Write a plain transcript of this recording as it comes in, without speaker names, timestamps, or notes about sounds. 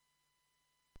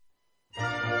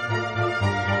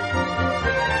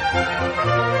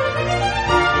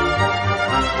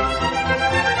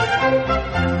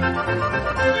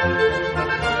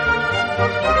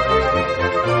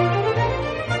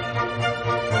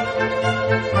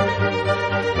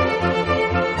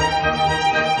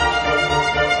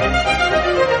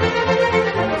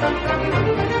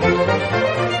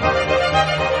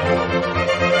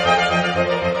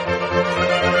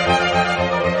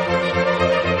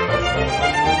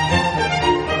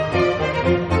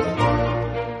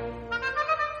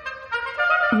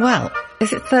Well,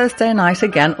 is it Thursday night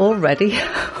again already?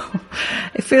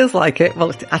 It feels like it.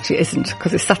 Well, it actually isn't,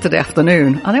 because it's Saturday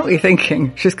afternoon. I know what you're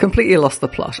thinking. She's completely lost the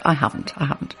plot. I haven't.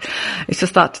 It's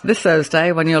just that this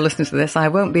Thursday, when you're listening to this, I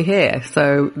won't be here.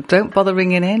 So don't bother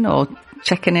ringing in or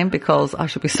checking in, because I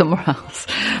should be somewhere else.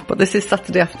 But this is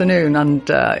Saturday afternoon, and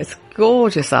it's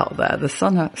gorgeous out there. The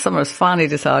summer has finally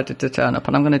decided to turn up,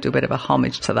 and I'm going to do a bit of a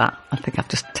homage to that. I think I've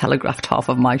just telegraphed half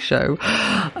of my show.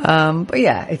 But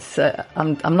yeah, it's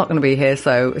I'm not going to be here,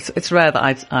 so it's rare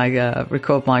that I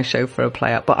record my show for a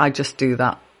play out, but I just do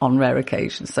that on rare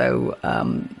occasions. So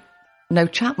no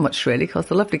chat much really, because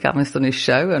the lovely Gavin's done his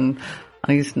show, and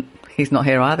he's not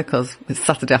here either, because it's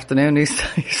Saturday afternoon.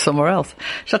 He's somewhere else.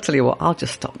 Shall I tell you what? I'll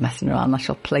just stop messing around. I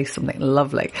shall play something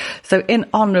lovely. So in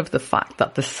honour of the fact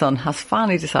that the sun has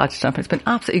finally decided to jump, it's been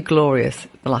absolutely glorious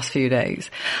the last few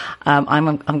days. I'm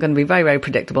going to be very, very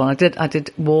predictable. And I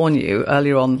did warn you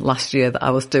earlier on last year that I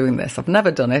was doing this. I've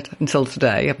never done it until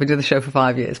today. I've been doing the show for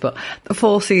 5 years, but the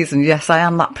 4 seasons, yes, I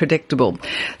am that predictable.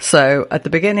 So at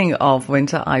the beginning of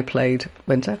winter, I played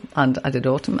winter, and I did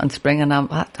autumn and spring, and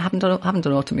I haven't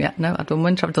done autumn yet. No, I've done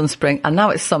winter, I've done spring, and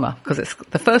now it's summer, because it's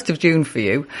the 1st of June for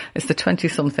you. It's the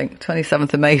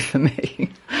 27th of May for me.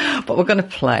 But we're going to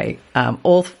play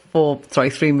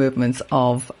three movements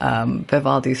of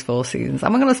Vivaldi's Four Seasons,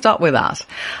 and we're going to start with that.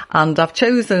 And I've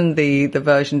chosen the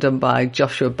version done by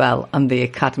Joshua Bell and the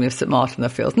Academy of St Martin in the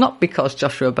Fields, not because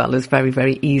Joshua Bell is very,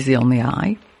 very easy on the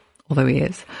eye, although he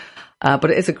is.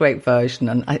 But it is a great version,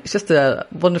 and it's just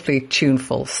wonderfully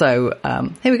tuneful. So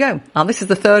here we go. And this is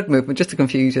the third movement, just to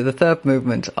confuse you, the third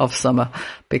movement of Summer,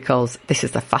 because this is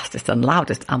the fastest and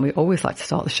loudest, and we always like to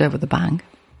start the show with a bang.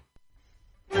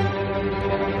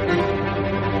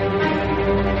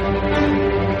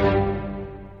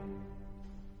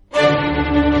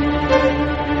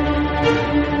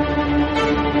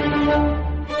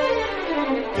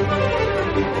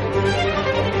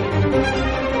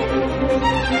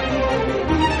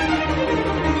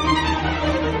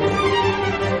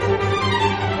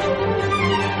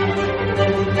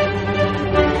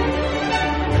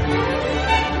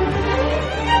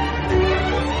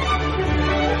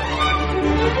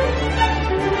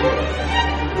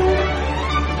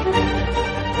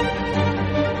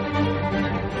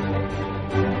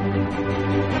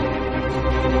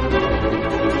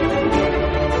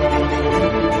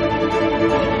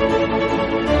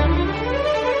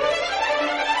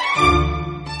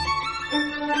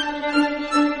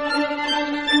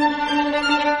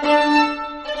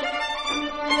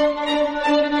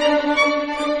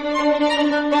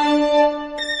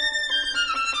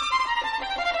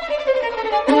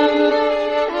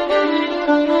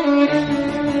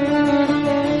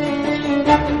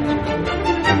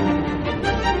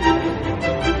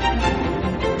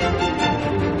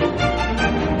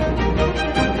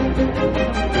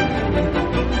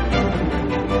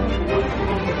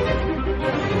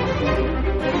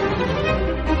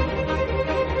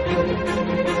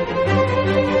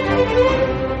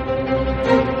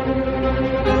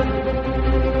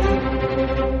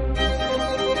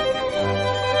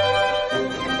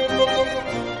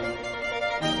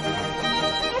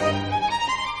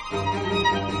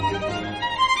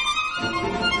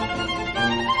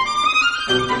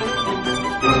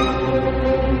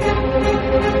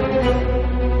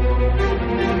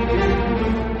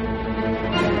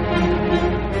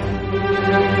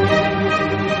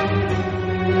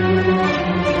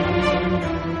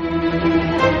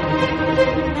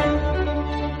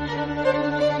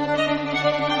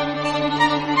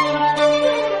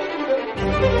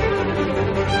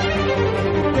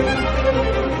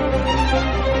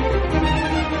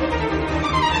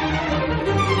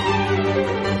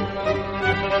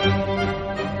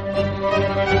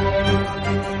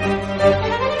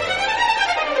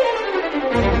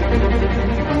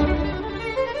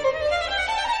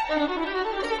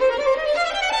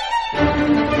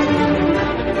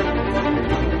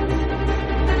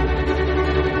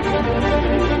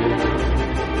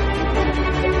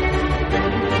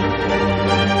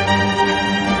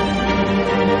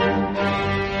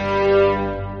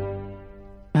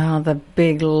 The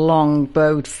big, long,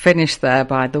 bowed finish there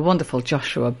by the wonderful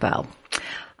Joshua Bell.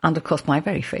 And, of course, my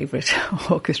very favourite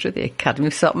orchestra, the Academy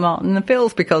of St Martin in the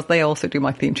Fields, because they also do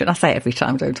my theme tune. I say it every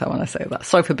time, don't I, when I say that?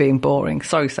 Sorry for being boring.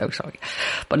 Sorry.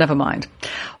 But never mind.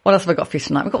 What else have I got for you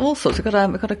tonight? We've got all sorts. We've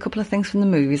got a couple of things from the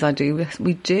movies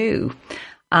we do.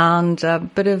 And a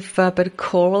bit of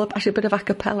choral, actually a bit of a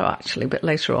cappella, actually, a bit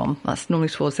later on. That's normally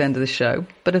towards the end of the show.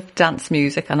 Bit of dance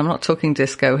music, and I'm not talking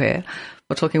disco here.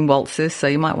 We're talking waltzes, so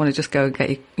you might want to just go and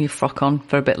get your frock on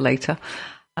for a bit later.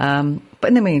 But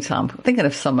in the meantime, thinking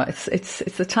of summer, it's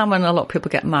the time when a lot of people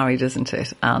get married, isn't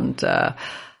it? And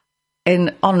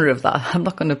in honour of that, I'm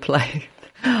not going to play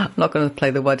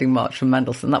the wedding march from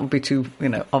Mendelssohn. That would be too,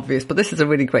 obvious. But this is a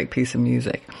really great piece of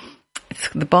music. It's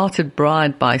The Battered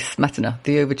Bride by Smetana,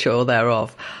 the overture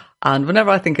thereof. And whenever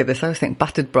I think of this, I always think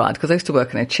battered bride, because I used to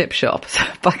work in a chip shop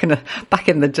back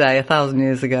in the day, 1,000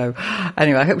 years ago.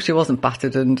 Anyway, I hope she wasn't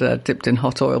battered and dipped in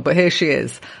hot oil. But here she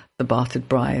is, The Battered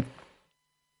Bride.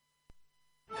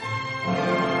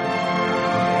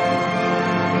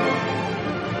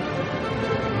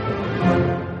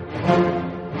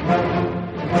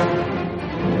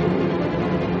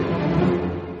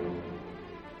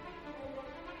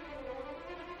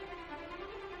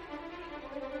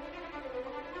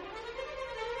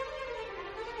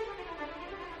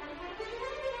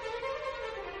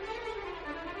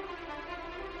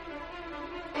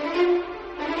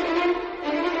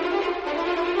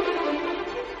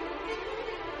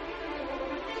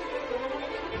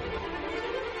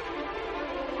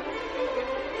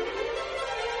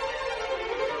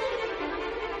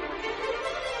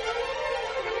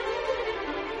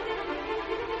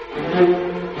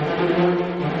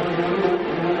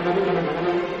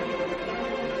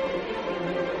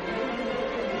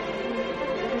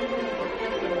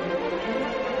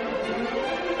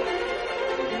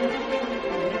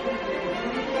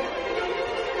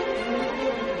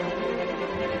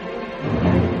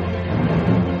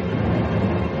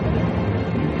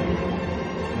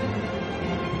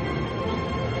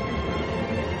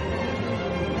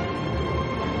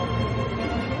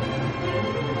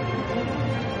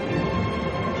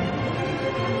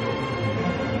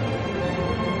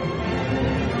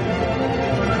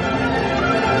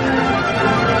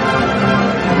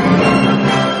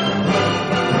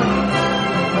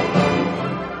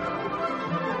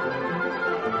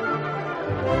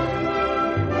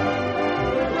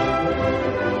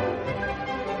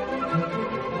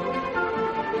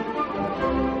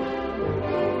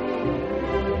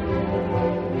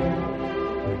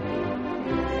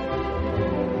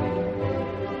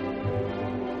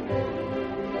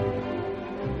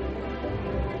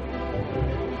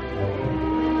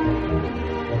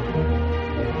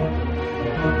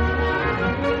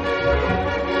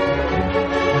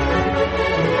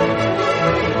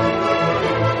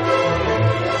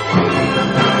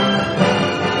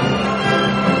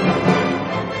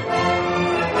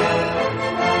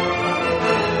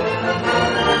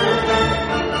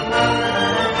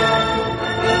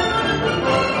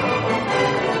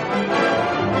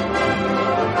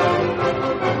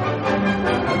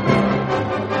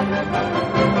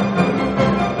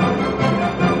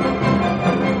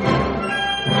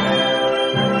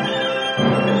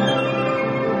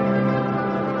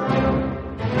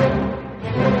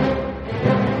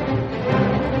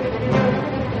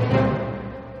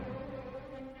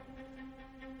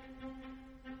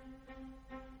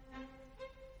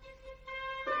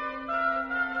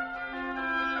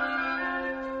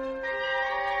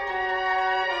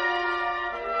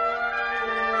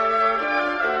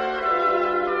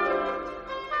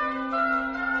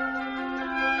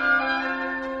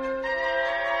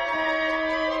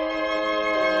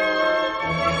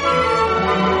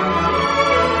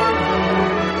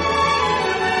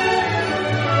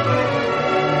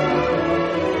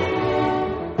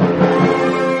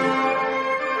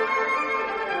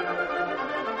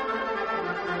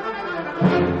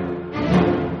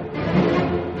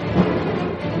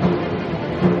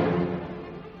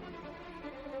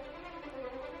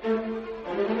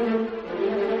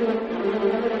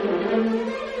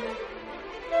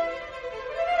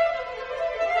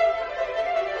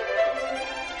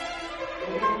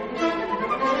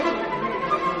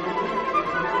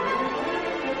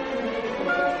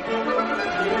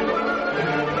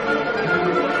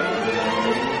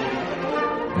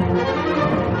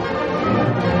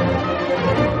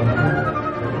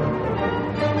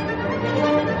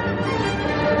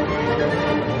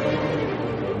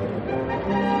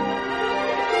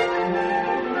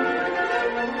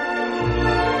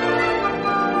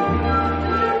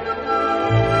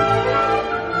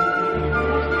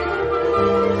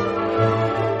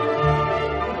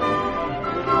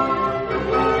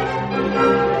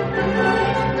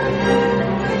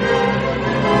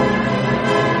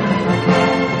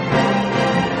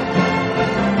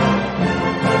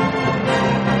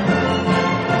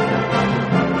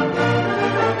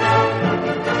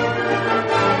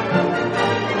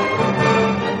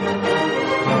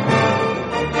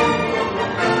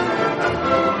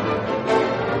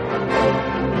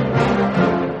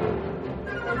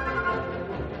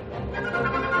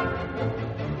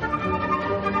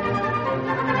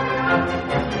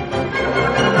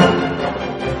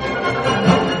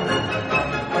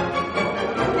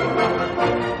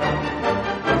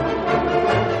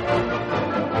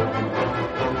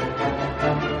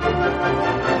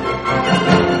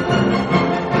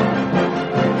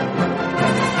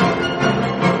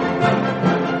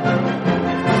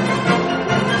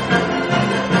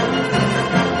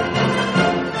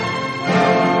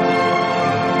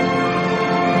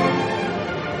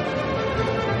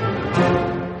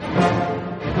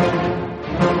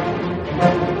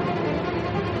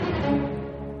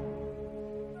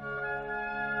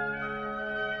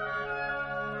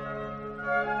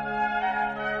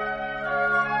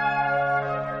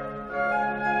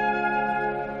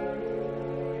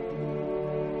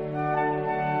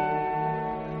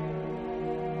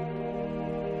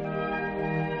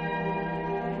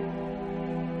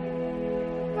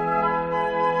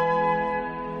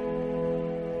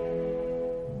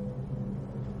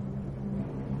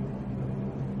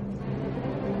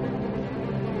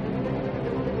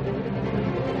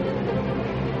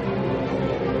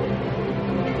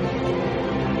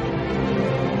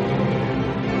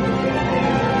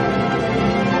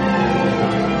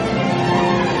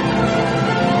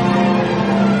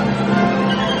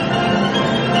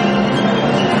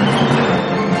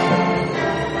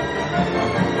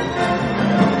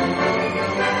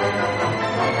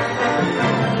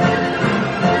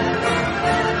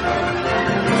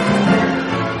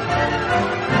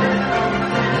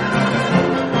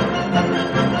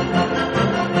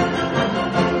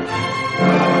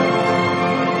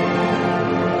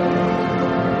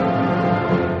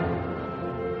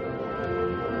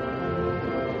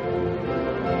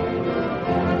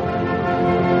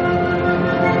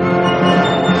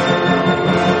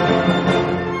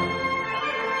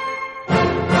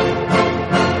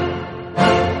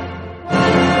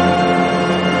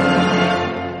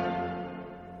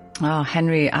 Oh,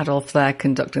 Henry Adolph there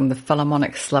conducting the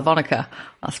Philharmonic Slavonica.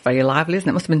 That's very lively, isn't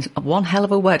it? Must have been one hell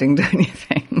of a wedding, don't you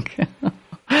think?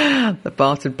 The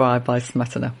Bartered Bride by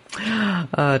Smetana.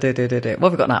 Oh, dear. What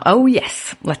have we got now? Oh,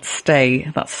 yes. Let's stay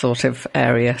that sort of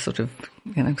area, sort of,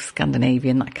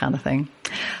 Scandinavian, that kind of thing.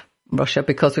 Russia,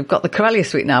 because we've got the Karelia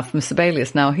Suite now from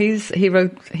Sibelius. Now, he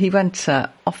went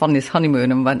off on his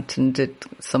honeymoon and went and did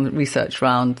some research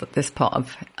around this part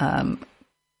of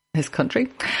his country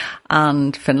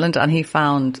and Finland, and he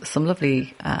found some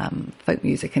lovely folk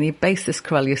music, and he based this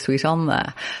Karelia Suite on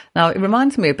there. Now, it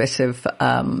reminds me a bit of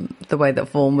the way that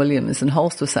Vaughan Williams and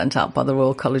Holst were sent out by the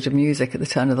Royal College of Music at the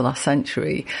turn of the last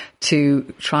century to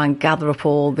try and gather up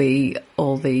all the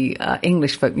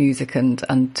English folk music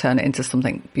and turn it into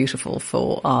something beautiful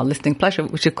for our listening pleasure,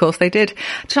 which of course they did.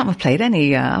 I haven't played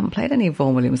any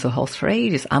Vaughan Williams or Holst for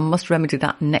ages. I must remedy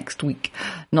that next week,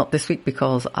 not this week,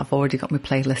 because I've already got my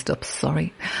playlist up.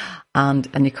 Sorry. And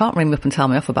you can't ring me up and tell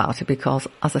me off about it because,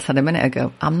 as I said a minute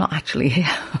ago, I'm not actually here.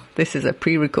 This is a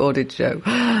pre-recorded show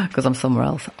because I'm somewhere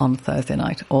else on Thursday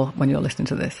night or when you're listening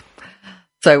to this.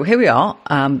 So here we are,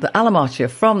 the Alla Marcia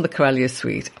from the Karelia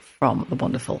Suite from the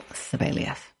wonderful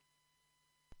Sibelius.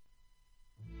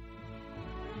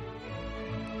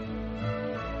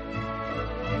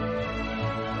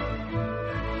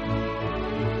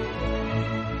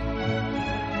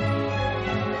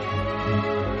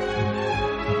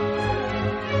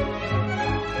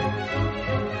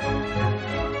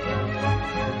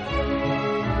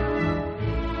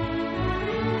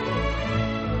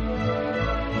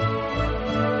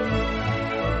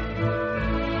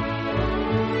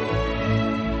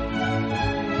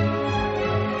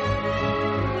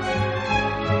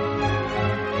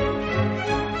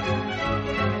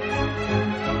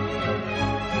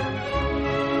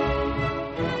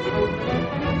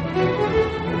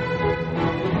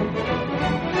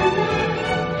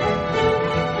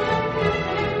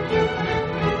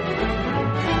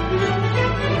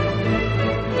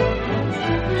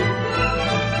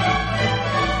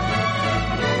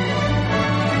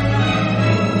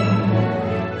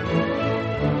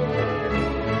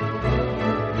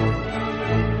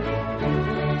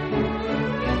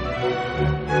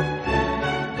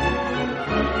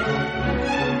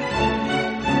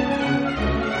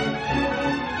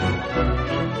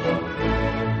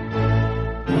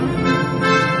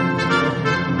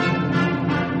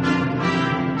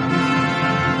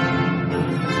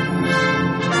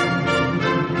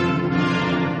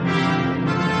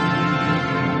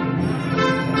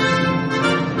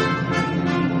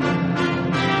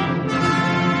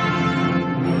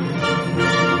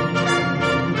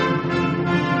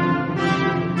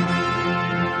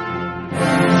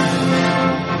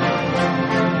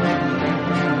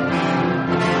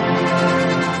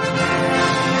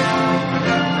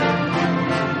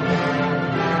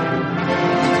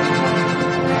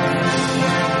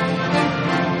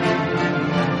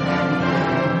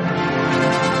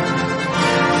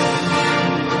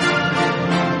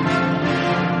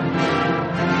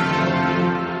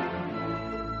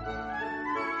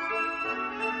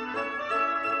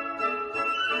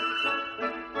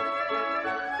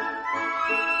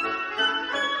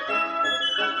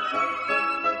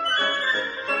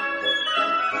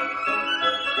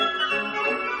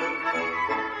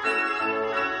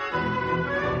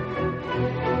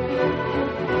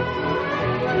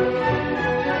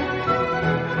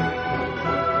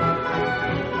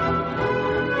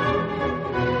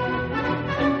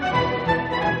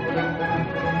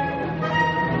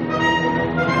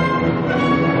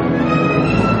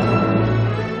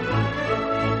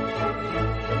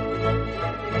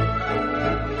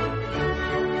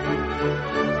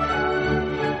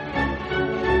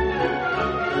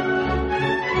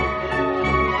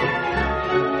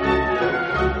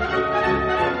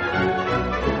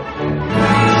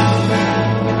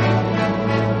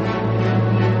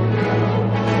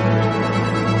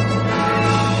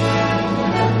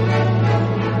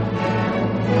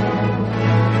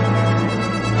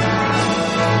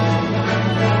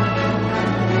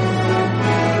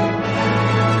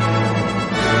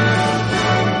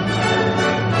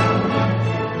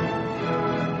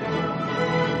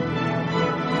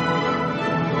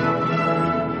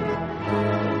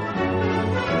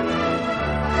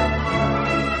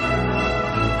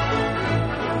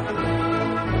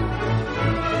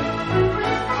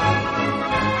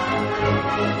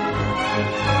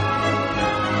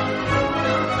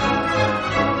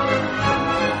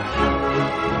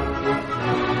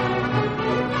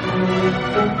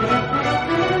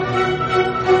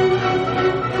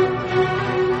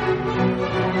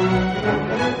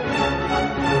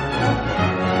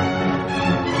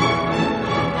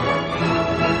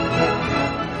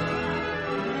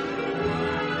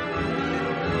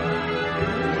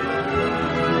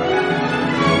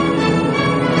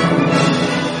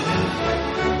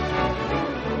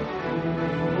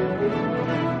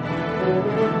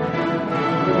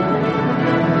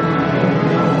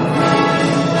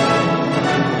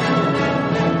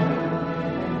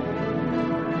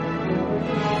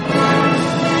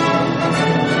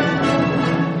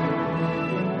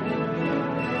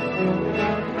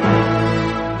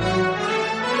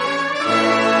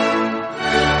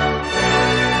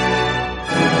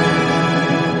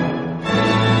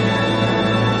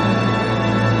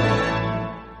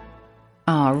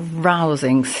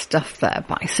 rousing stuff there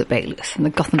by Sibelius, and the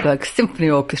Gothenburg Symphony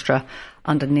Orchestra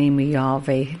under Nemi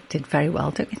Järvi did very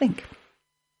well, don't you think?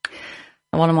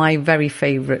 One of my very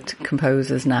favourite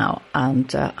composers now,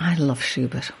 and I love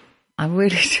Schubert. I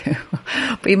really do.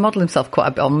 But he modelled himself quite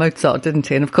a bit on Mozart, didn't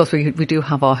he? And of course we do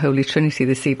have our Holy Trinity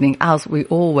this evening, as we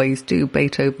always do.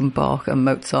 Beethoven, Bach and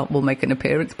Mozart will make an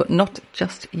appearance, but not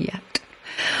just yet.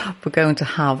 We're going to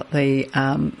have the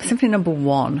Symphony No.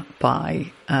 1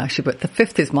 by Schubert. The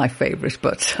fifth is my favourite,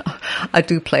 but I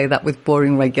do play that with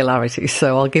boring regularity,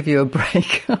 so I'll give you a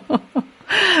break.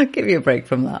 Give you a break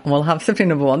from that. And we'll have Symphony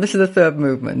No. 1. This is the third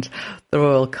movement, the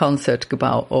Royal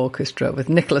Concertgebouw Orchestra with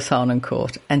Nicholas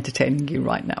Harnoncourt entertaining you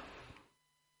right now.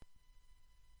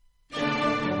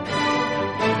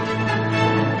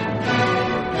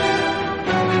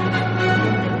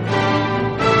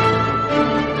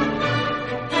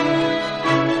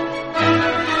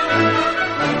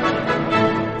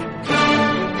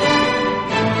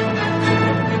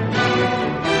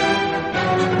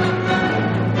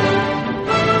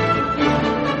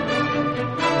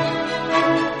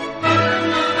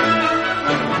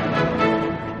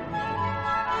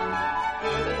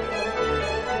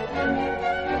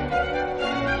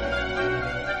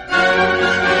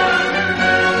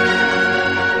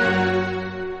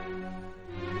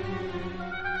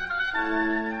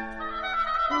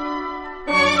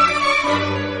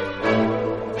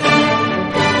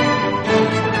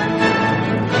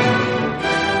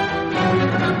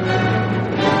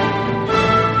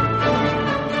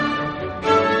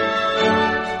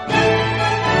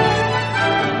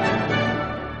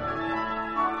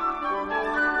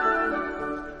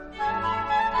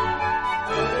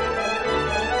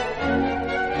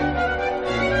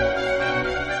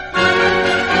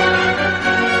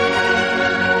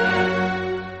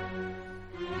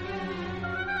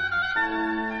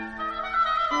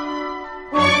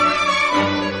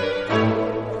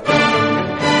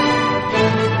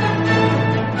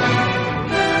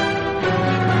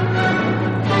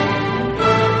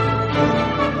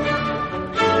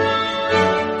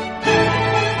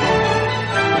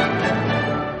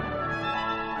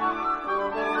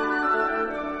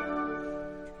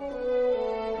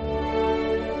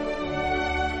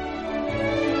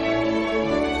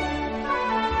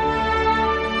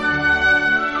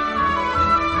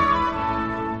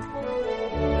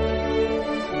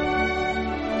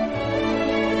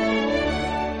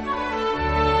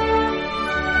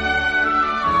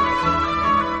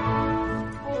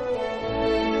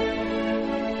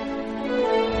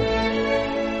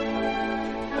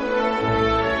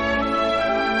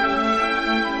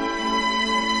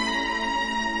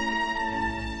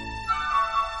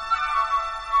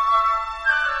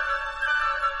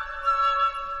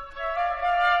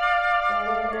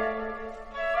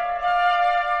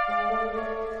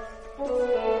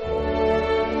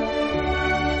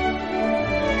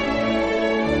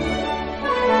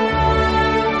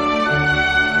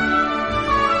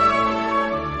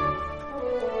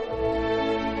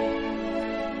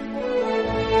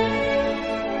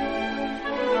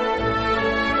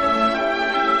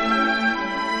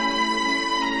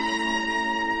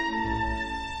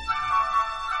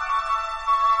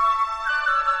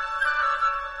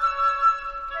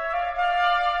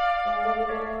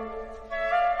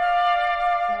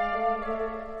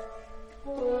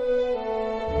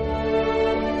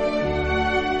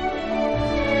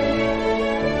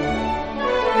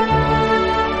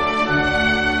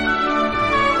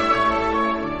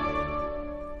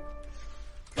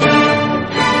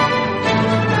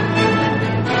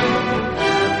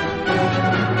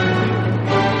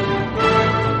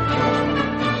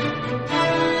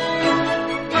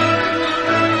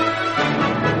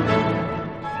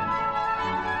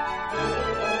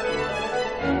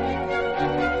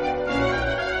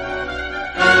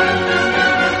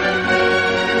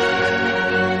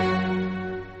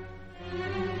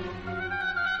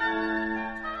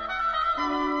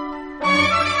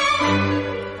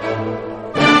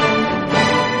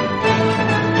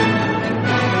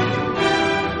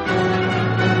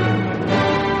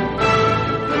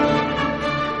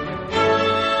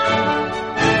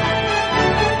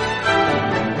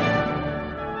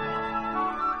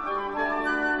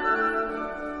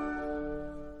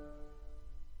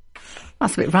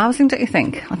 That's a bit rousing, don't you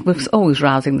think? It was always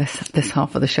rousing, this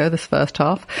half of the show, this first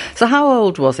half. So how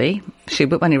old was he,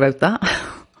 Schubert, when he wrote that?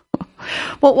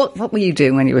 What were you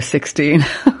doing when you were 16?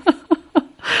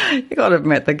 You got to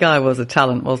admit, the guy was a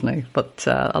talent, wasn't he? But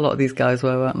a lot of these guys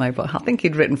were, weren't they? But I think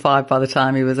he'd written 5 by the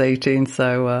time he was 18,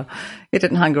 so he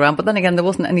didn't hang around. But then again, there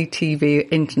wasn't any TV,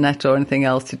 internet or anything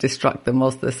else to distract them,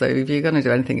 was there? So if you're going to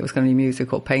do anything, it was going to be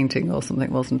music or painting or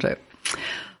something, wasn't it?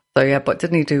 So yeah, but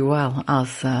didn't he do well,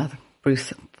 as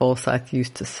Bruce Forsyth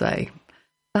used to say.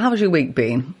 So how has your week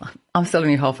been? I'm still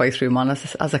only halfway through mine.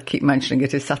 As I keep mentioning,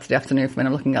 it is Saturday afternoon for me.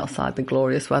 I'm looking outside the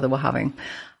glorious weather we're having.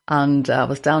 And I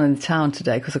was down in the town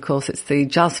today because, of course, it's the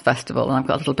Jazz Festival, and I've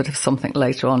got a little bit of something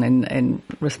later on in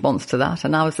response to that.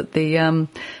 And I was at the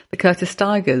Curtis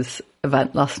Stigers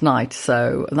event last night,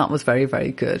 so that was very,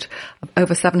 very good.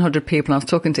 Over 700 people. And I was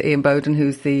talking to Ian Bowden,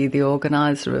 who's the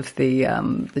organiser of the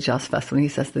Jazz Festival, and he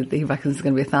says that he reckons there's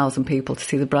going to be 1,000 people to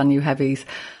see the brand new heavies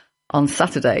on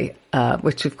Saturday,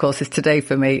 which of course is today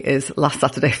for me, is last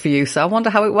Saturday for you. So I wonder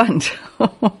how it went.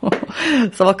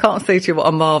 So I can't say to you what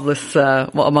a marvellous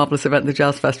event the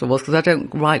Jazz Festival was, because I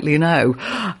don't rightly know.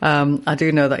 I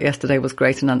do know that yesterday was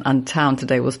great, and town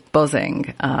today was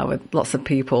buzzing with lots of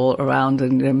people around,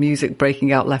 and music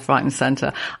breaking out left, right and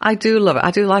centre. I do love it.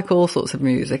 I do like all sorts of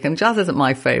music, and jazz isn't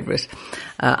my favourite.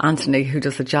 Anthony, who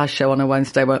does the jazz show on a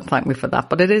Wednesday, won't thank me for that,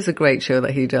 but it is a great show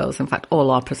that he does. In fact,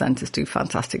 all our presenters do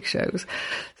fantastic shows.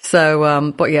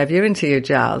 So, but yeah, if you're into your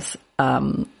jazz,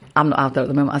 I'm not out there at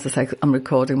the moment. As I say, I'm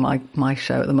recording my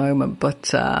show at the moment,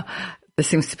 but there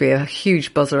seems to be a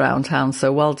huge buzz around town.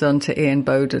 So well done to Ian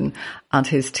Bowden and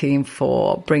his team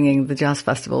for bringing the Jazz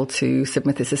Festival to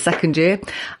Sidmouth. It's the second year,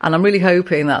 and I'm really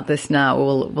hoping that this now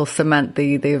will cement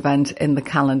the event in the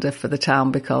calendar for the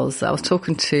town, because I was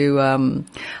talking to our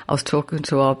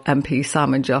MP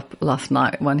Simon Jupp last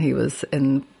night when he was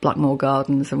in Blackmore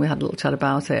Gardens, and we had a little chat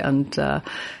about it, and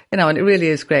and it really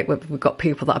is great. We've got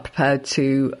people that are prepared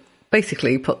to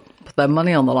basically put their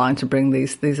money on the line to bring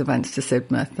these events to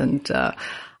Sidmouth,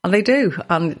 and they do,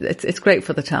 and it's great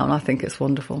for the town. I think it's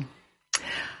wonderful.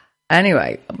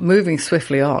 Anyway, moving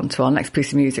swiftly on to our next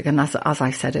piece of music, and as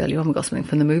I said earlier, I've got something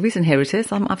from the movies, and here it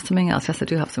is. I have something else. Yes, I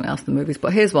do have something else from the movies,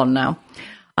 but here's one now.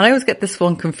 And I always get this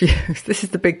one confused. This is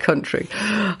The Big Country.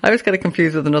 I always get it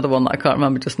confused with another one that I can't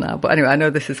remember just now. But anyway, I know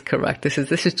this is correct. This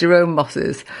is Jerome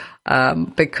Moss's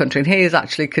Big Country. And he is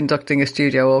actually conducting a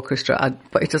studio orchestra,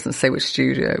 but it doesn't say which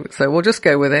studio. So we'll just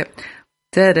go with it.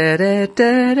 Da, da, da,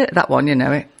 da, da. That one, you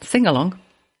know it. Sing along.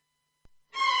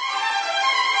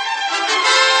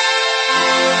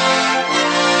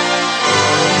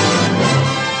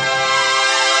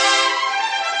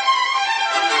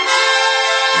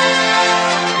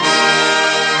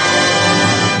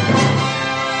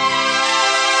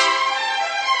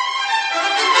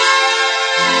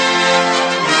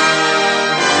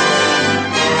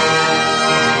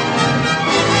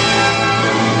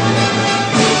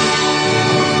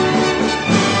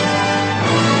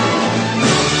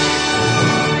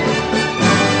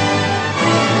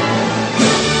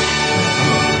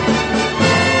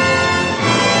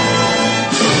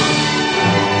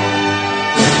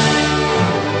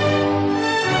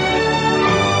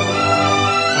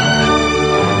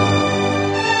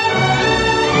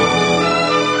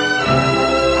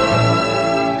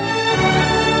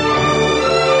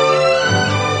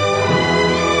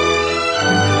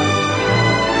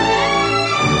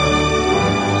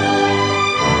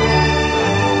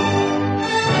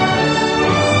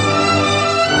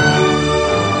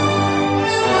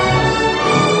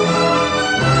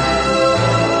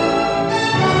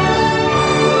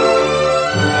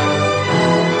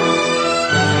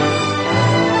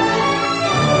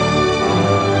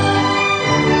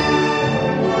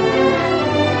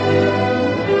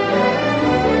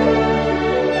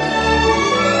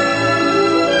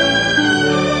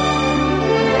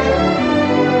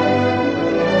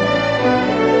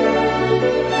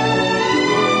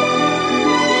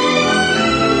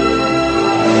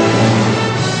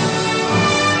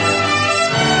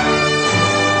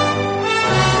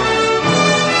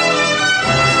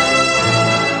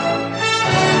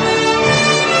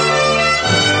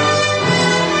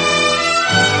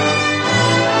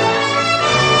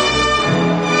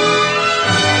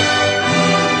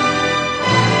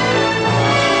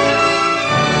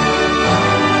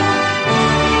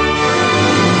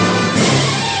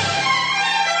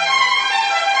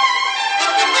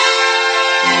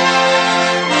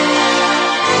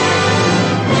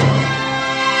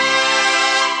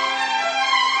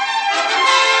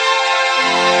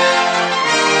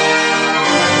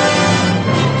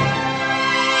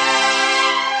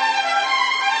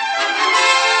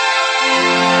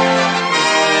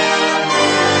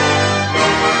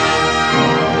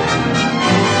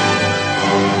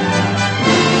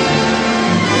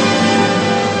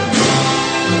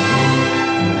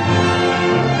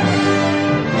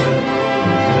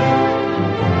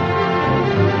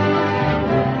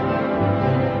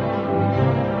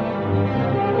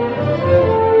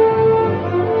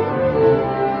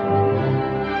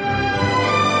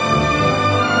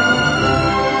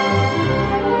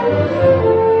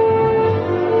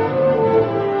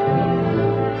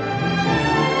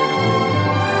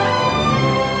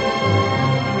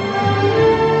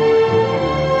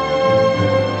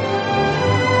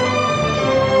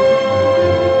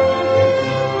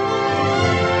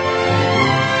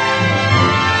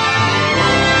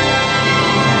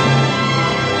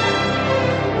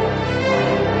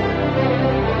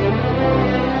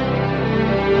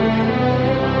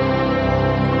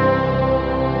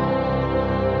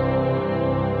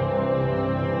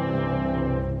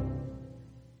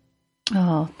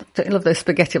 Oh, don't you love those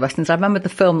spaghetti westerns? I remember the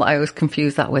film that I always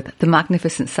confuse that with, The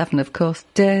Magnificent Seven, of course.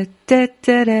 Da, da,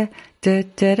 da, da, da,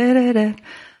 da, da, da.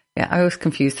 Yeah, I always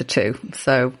confuse the two.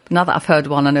 So now that I've heard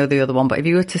one, I know the other one. But if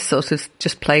you were to sort of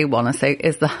just play one and say,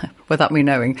 is that, without me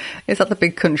knowing, is that The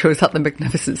Big Country or is that The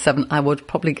Magnificent Seven? I would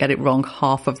probably get it wrong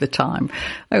half of the time.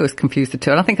 I always confuse the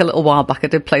two. And I think a little while back I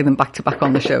did play them back to back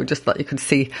on the show just so that you could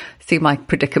see my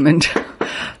predicament.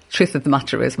 Truth of the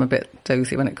matter is I'm a bit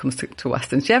dozy when it comes to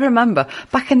westerns. Do you ever remember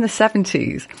back in the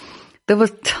 70s, there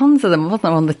was tons of them, wasn't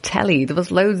there, on the telly? There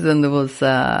was loads of them. There was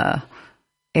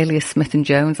Alias Smith and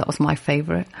Jones, that was my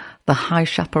favourite. The High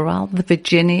Chaparral, The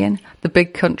Virginian, The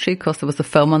Big Country. Of course, there was the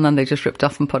film and then they just ripped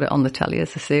off and put it on the telly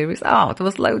as a series. Oh, there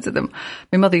was loads of them.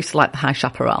 My mother used to like The High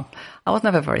Chaparral. I was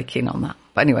never very keen on that.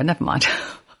 But anyway, never mind.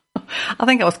 I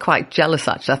think I was quite jealous,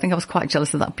 actually. I think I was quite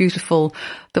jealous of that beautiful...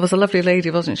 There was a lovely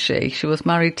lady, wasn't she? She was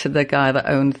married to the guy that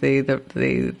owned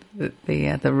the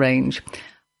range.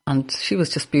 And she was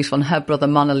just beautiful. And her brother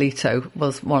Manolito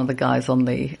was one of the guys on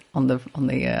the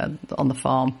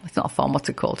farm. It's not a farm. What's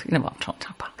it called? You know what I'm trying to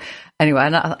talk about. Anyway,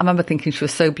 and I remember thinking she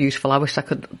was so beautiful. I wish I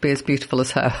could be as beautiful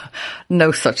as her.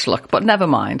 No such luck. But never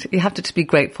mind. You have to just be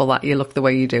grateful that you look the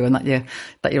way you do and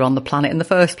that you're on the planet in the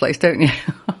first place, don't you?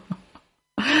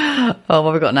 Oh, what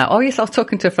have we got now? Oh, yes, I was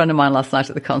talking to a friend of mine last night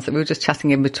at the concert. We were just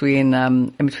chatting in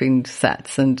between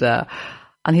sets, and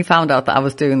he found out that I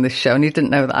was doing this show, and he didn't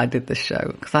know that I did this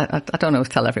show because I don't always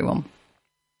tell everyone.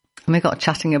 And we got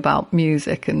chatting about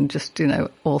music and just,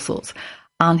 all sorts.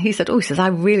 And he said, he says, I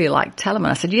really like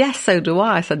Telemann. I said, yes, so do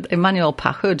I. I said, Emmanuel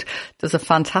Pahud does a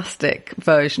fantastic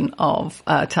version of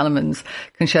Telemann's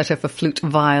Concerto for Flute,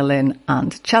 Violin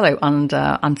and Cello.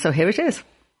 And so here it is.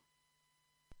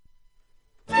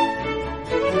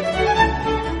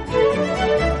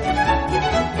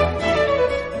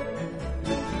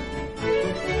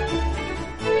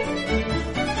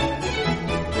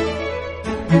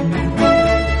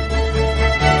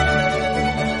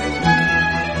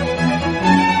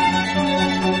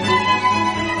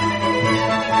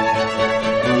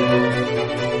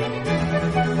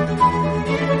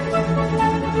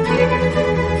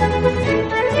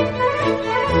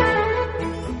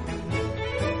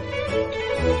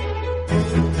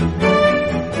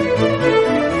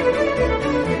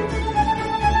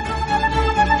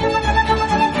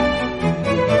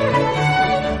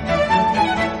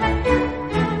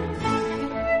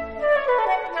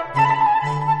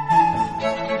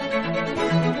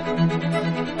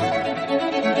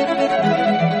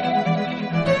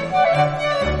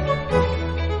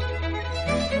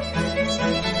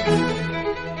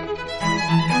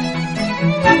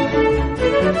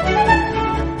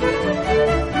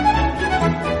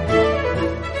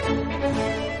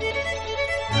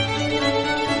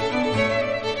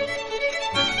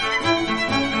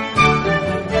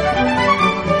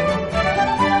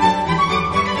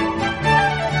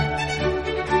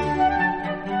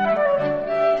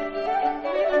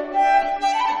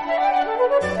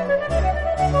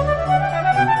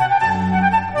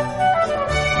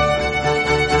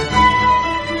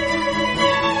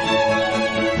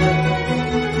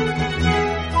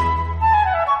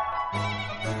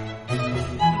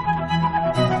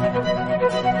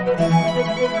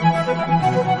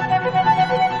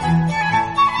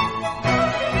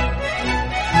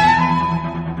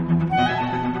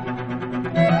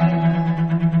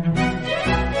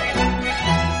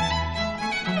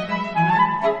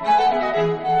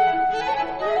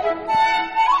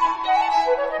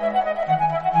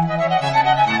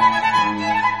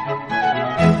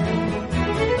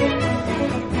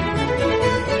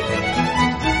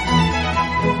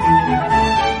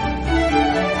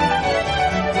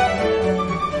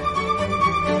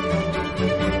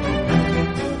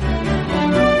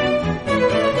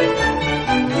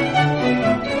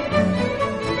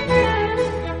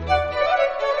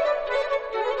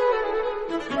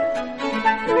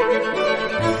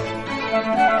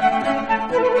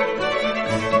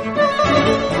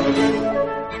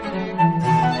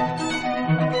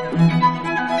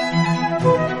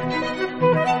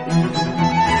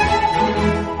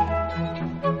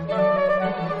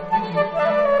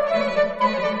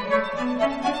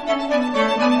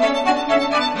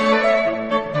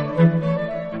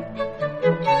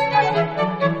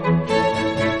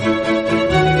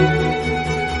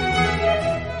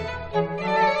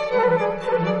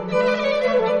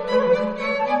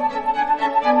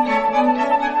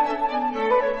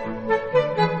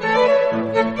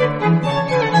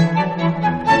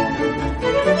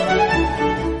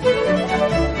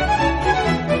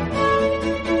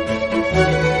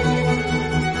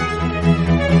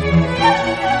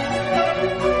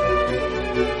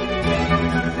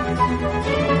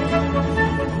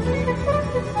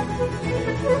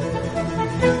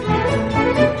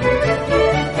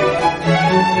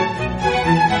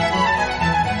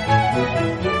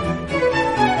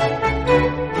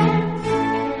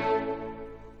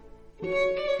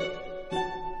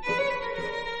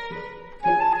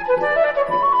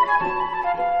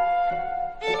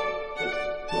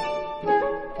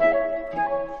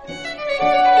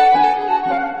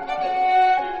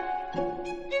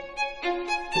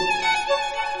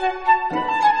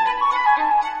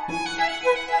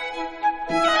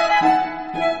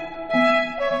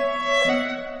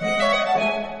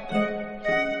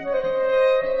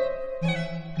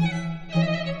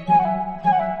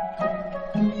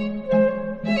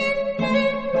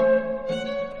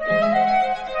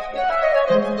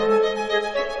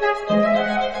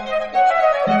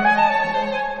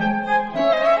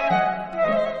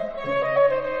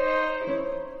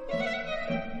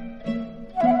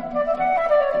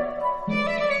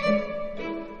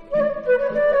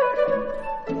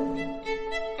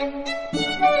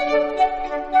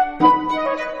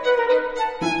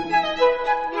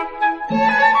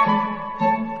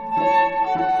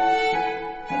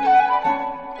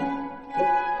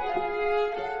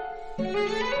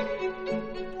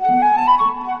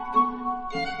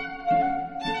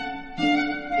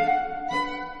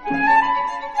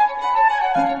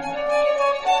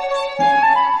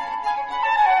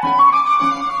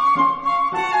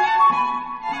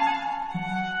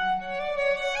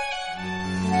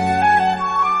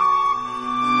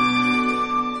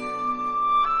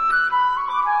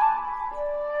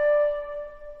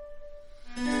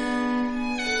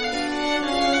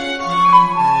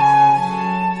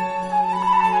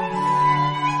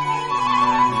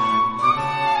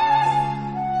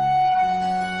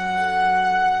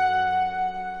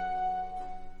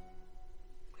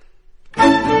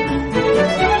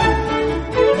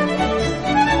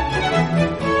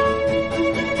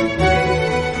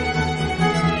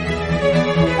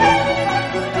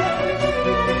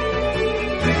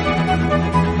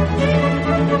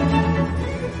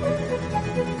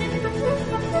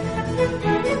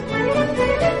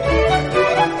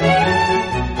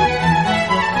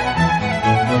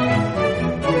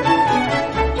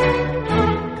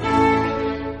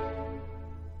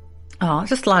 Oh,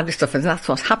 just lively stuff, and that's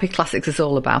what Happy Classics is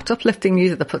all about. Uplifting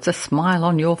music that puts a smile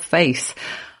on your face.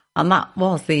 And that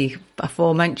was the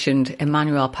aforementioned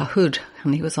Emmanuel Pahud,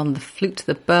 and he was on the flute.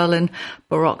 The Berlin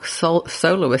Baroque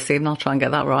Soloists, even I'll try and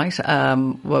get that right,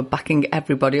 were backing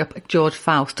everybody up. George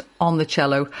Faust on the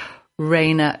cello,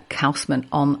 Rainer Kausmann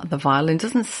on the violin.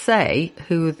 Doesn't say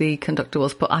who the conductor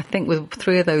was, but I think with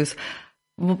three of those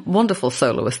wonderful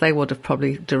soloists, they would have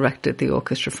probably directed the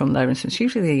orchestra from their instruments.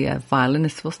 Usually the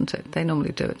violinist, wasn't it? They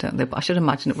normally do it, don't they? But I should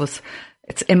imagine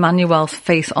it's Emmanuel's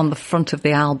face on the front of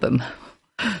the album.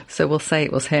 So we'll say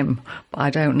it was him, but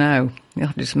I don't know. You'll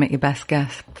have to just make your best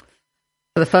guess.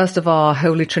 For the first of our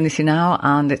Holy Trinity now,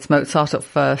 and it's Mozart up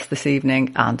first this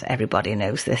evening, and everybody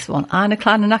knows this one. Eine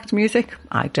kleine Nachtmusik,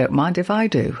 I don't mind if I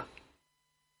do.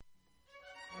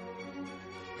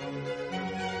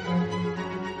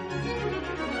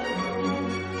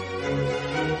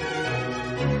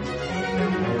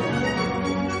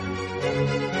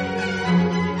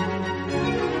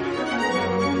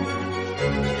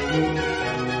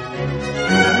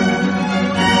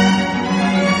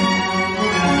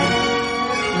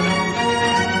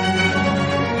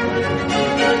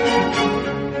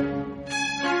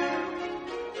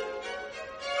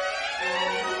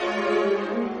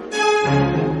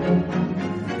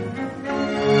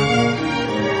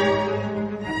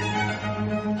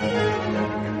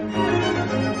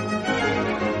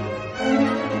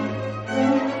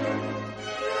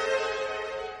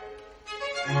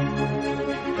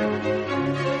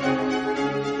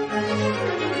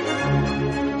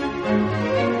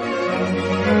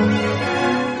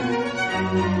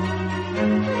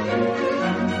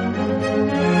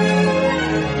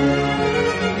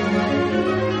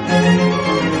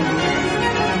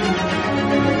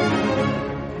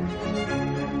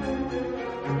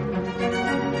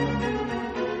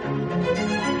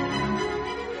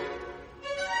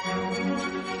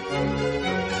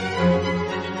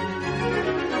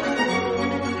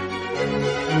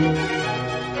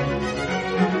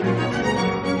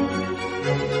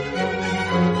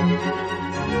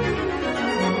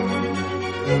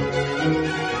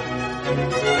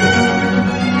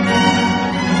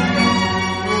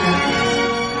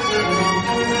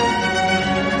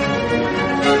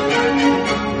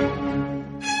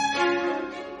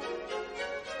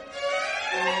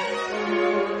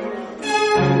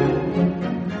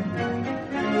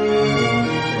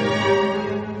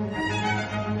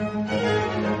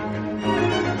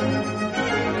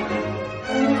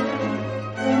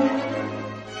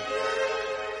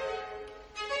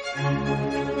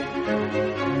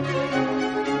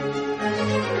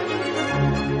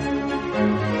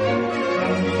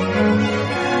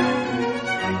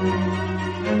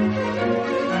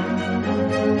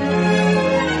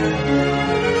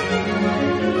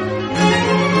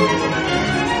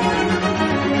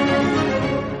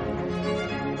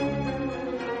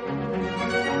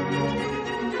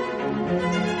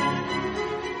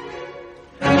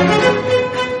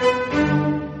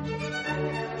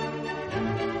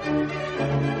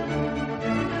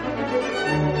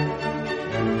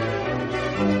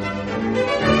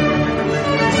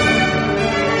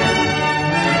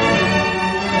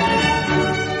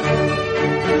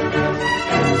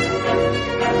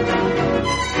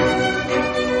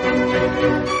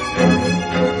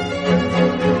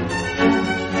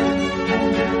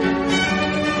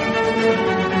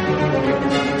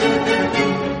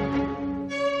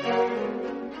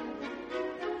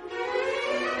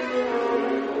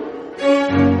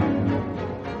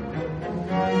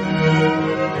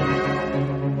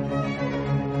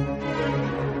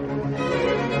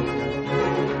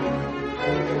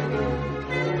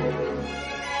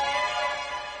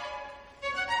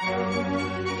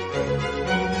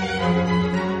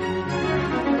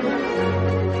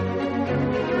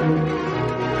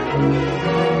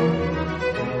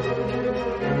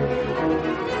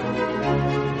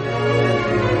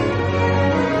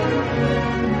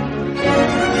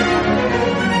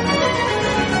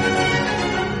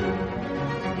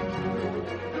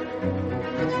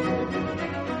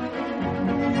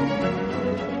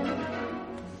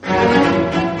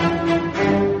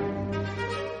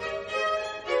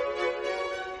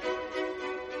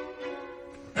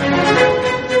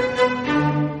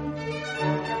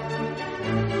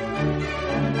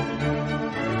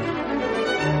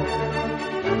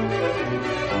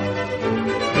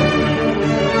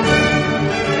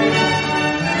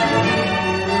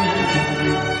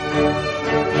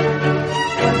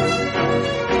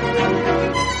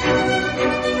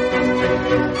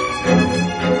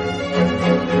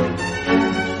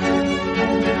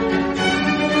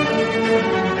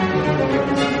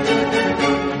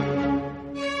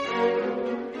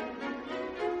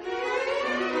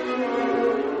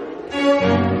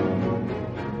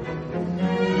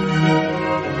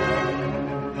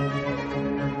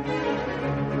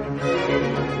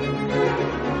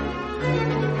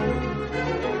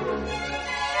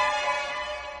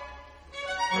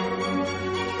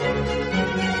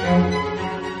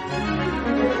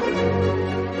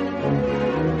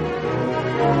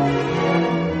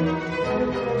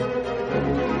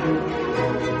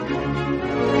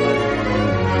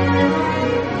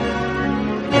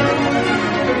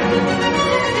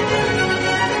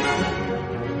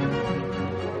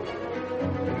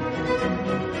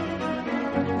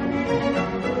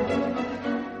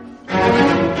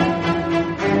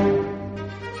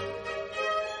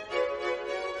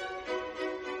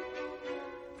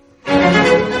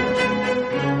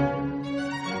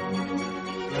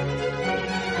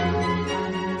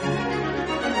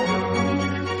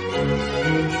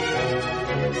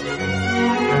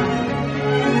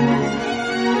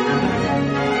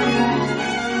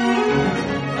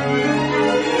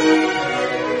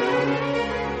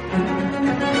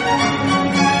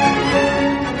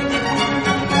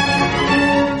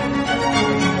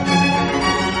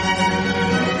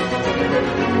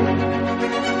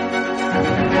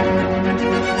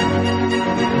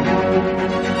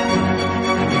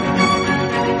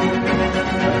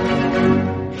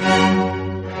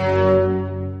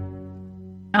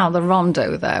 The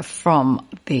rondo there from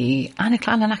the Ina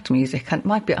Clan and Act music, and it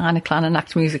might be Ina Clan and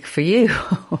Act music for you,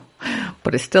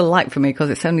 but it's still light for me because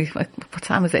it's only, what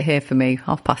time is it here for me?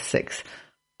 6:30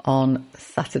 on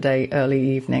Saturday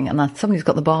early evening, and somebody's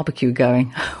got the barbecue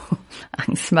going. I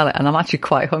can smell it, and I'm actually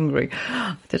quite hungry.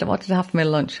 What did I have for my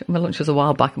lunch? My lunch was a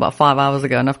while back, about 5 hours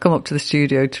ago, and I've come up to the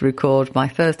studio to record my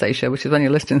Thursday show, which is when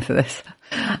you're listening to this.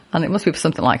 And it must be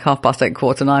something like 8:30,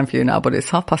 9:45 for you now, but it's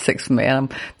 6:30 for me,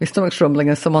 and my stomach's rumbling,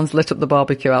 and someone's lit up the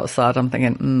barbecue outside. I'm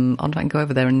thinking, I might go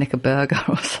over there and nick a burger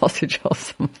or a sausage or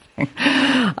something.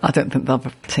 I don't think they'll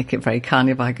take it very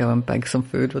kindly if I go and beg some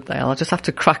food, would they? I'll just have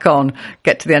to crack on,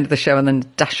 get to the end of the show, and then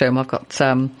dash home.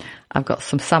 I've got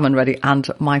some salmon ready, and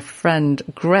my friend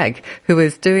Greg, who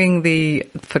is doing the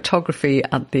photography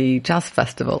at the Jazz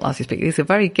Festival as you speak. He's a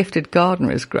very gifted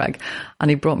gardener, is Greg, and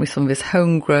he brought me some of his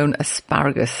homegrown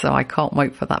asparagus, so I can't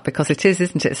wait for that, because it is,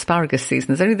 isn't it, asparagus season.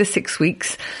 There's only the 6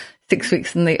 weeks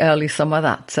in the early summer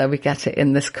that we get it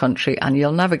in this country, and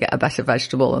you'll never get a better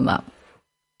vegetable than that.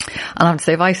 And I have to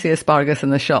say, if I see asparagus in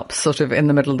the shops sort of in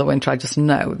the middle of the winter, I just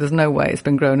know there's no way it's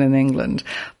been grown in England.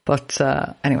 But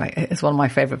anyway, it's one of my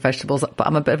favourite vegetables. But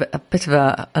I'm a bit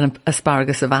of an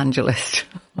asparagus evangelist.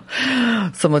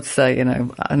 Some would say,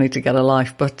 I need to get a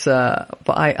life. But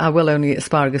I will only eat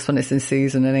asparagus when it's in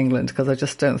season in England, because I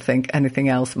just don't think anything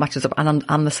else matches up. And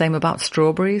I'm the same about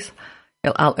strawberries.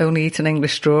 I'll only eat an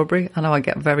English strawberry. I know I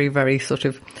get very, very sort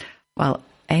of,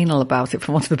 anal about it,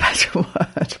 for want of a better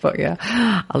word, but yeah,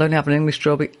 I'll only have an English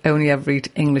strawberry, only ever eat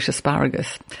English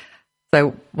asparagus.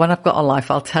 So when I've got a life,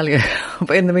 I'll tell you.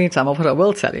 But in the meantime, what I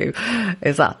will tell you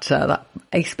is that that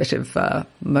ace bit of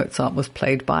Mozart was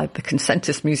played by the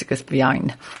Concertus Musicus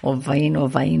Wien, or Wien,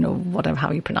 or whatever,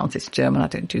 how you pronounce it. It's German. I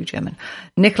don't do German.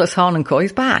 Nicholas Harnoncourt,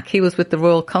 he's back. He was with the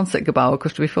Royal Concertgebouw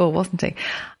Orchestra before, wasn't he?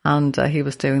 And he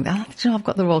was doing that. I've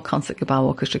got the Royal Concertgebouw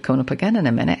Orchestra coming up again in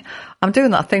a minute. I'm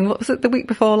doing that thing. What was it, the week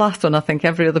before last one? I think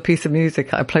every other piece of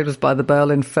music I played was by the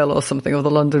Berlin Phil or something, or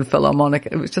the London Philharmonic.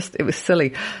 It was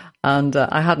silly. And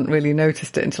I hadn't really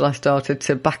noticed it until I started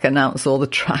to back announce all the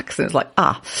tracks. And it's like,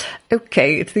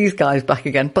 okay, it's these guys back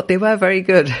again. But they were very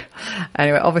good.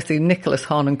 Anyway, obviously Nicholas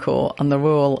Harnoncourt and the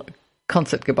Royal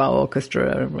Concertgebouw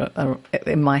Orchestra are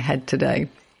in my head today.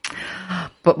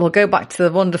 But we'll go back to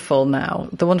the wonderful now.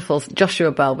 The wonderful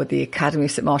Joshua Bell with the Academy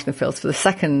of St Martin in Fields for the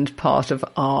second part of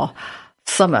our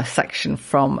summer section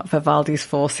from Vivaldi's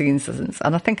Four Seasons.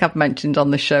 And I think I've mentioned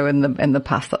on the show in the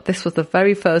past that this was the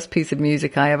very first piece of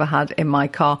music I ever had in my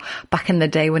car back in the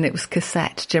day when it was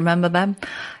cassette. Do you remember them?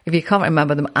 If you can't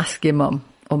remember them, ask your mum,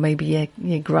 or maybe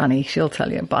your granny, she'll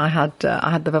tell you. But I had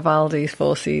the Vivaldi's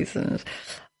Four Seasons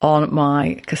on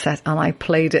my cassette, and I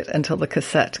played it until the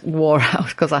cassette wore out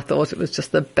because I thought it was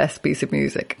just the best piece of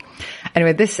music.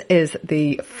 Anyway, this is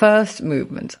the first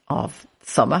movement of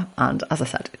summer, and as I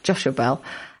said, Joshua Bell,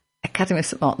 Academy of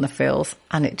St Martin in Fields,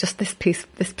 and this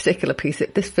particular piece,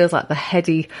 this feels like the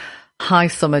heady high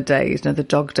summer days, the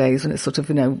dog days, when it's sort of,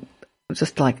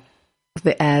 just like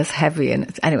the air's heavy.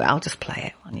 And anyway, I'll just play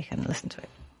it and you can listen to it.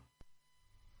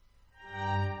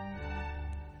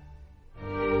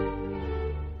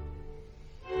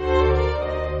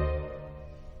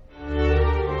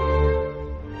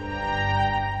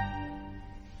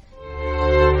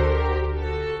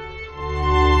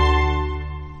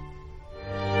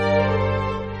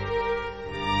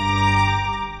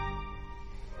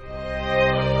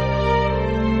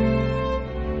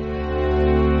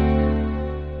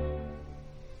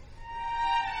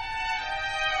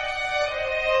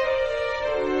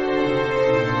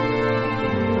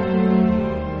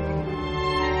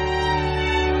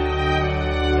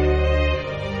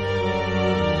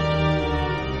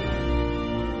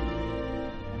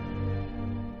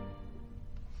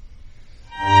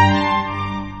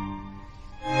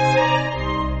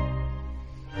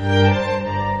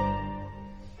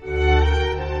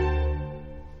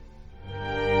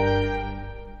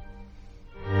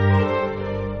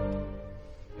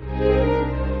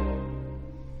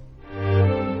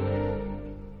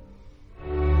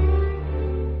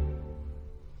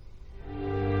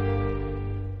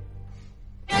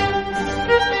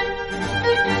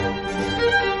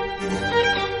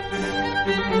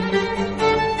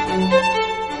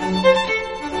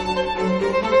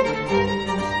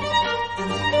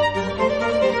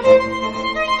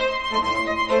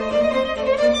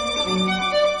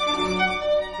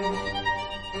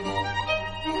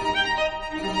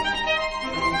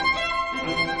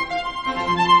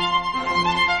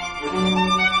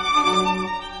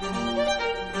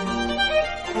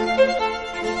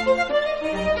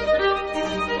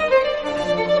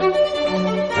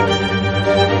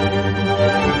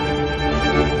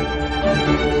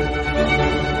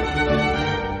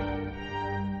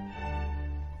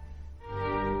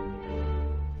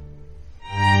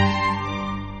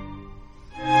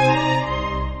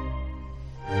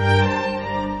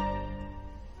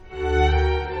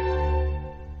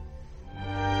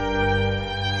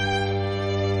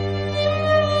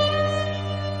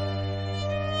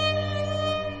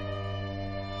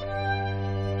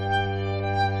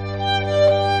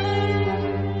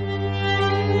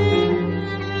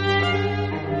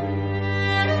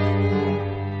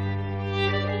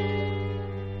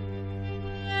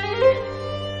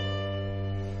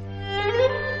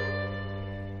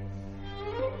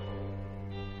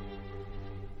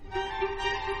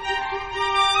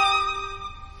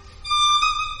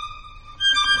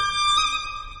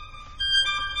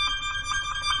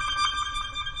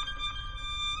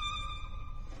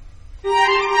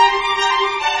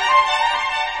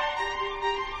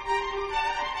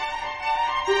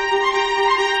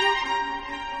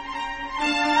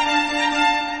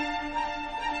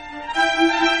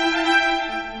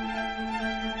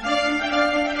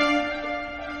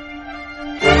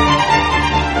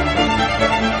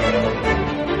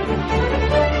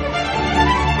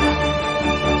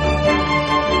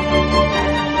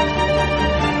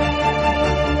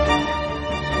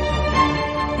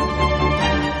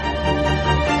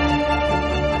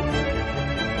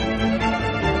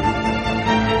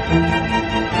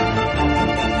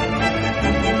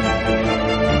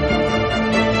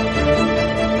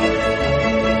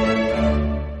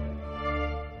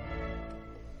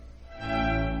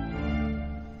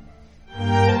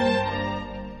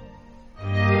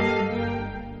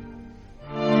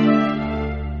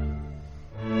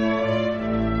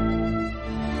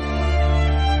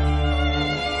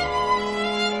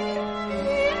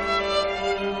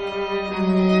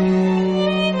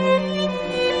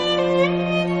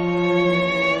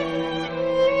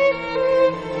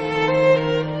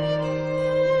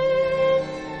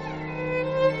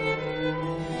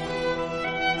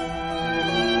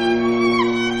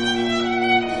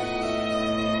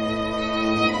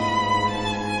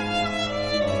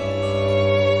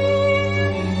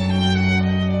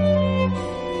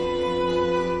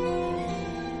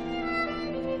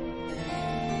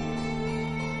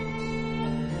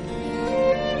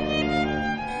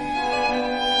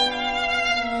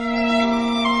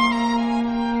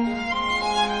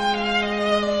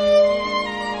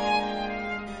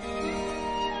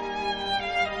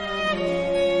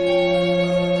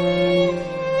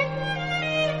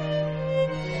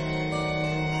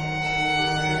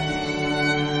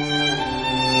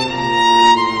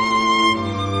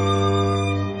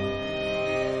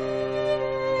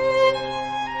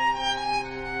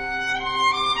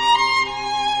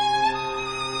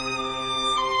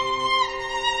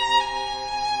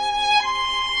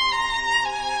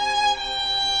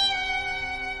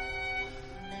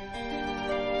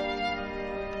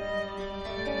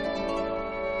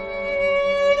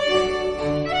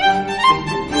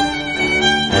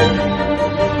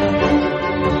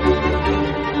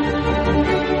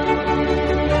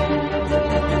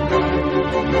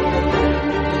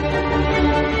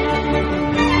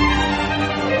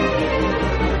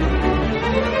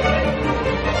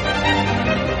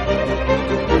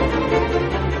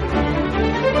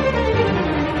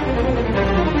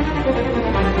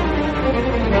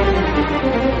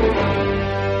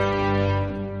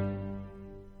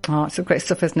 Oh, it's a great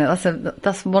stuff, isn't it?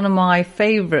 That's one of my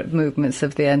favourite movements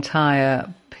of the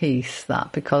entire piece,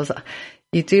 that, because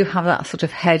you do have that sort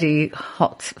of heady,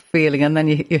 hot feeling, and then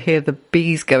you hear the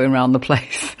bees going around the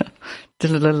place. I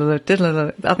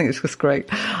think it's just great.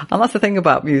 And that's the thing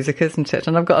about music, isn't it?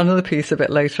 And I've got another piece a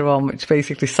bit later on which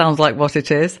basically sounds like what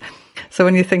it is. So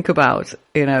when you think about,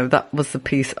 that was the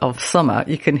piece of summer,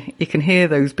 you can hear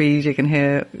those bees, you can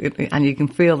hear, and you can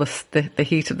feel the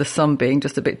heat of the sun being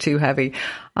just a bit too heavy.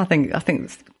 I think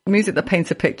music that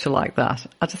paints a picture like that,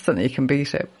 I just don't think you can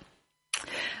beat it.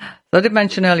 So I did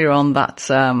mention earlier on that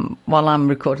while I'm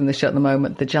recording this show at the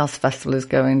moment, the Jazz Festival is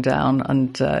going down,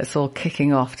 and it's all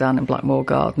kicking off down in Blackmore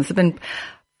Gardens. There's been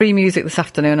free music this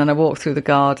afternoon, and I walked through the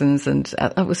gardens, and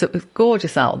it was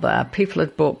gorgeous out there. People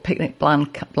had brought picnic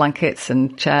blankets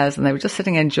and chairs, and they were just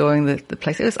sitting enjoying the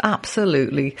place. It was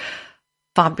absolutely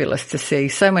fabulous to see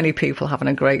so many people having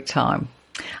a great time.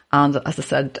 And as I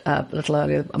said a little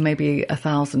earlier, maybe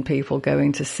 1,000 people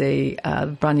going to see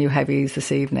brand new heavies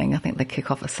this evening. I think they kick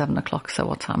off at 7 o'clock. So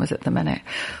what time is it at the minute?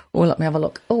 Oh, let me have a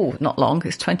look. Oh, not long.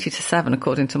 It's 20 to 7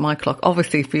 according to my clock.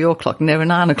 Obviously for your clock, near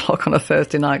 9 o'clock on a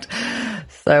Thursday night.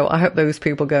 So I hope those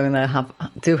people going there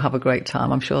do have a great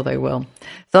time. I'm sure they will.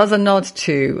 So as a nod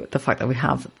to the fact that we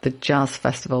have the Jazz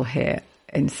Festival here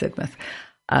in Sidmouth,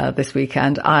 this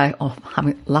weekend.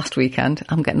 Last weekend.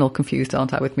 I'm getting all confused,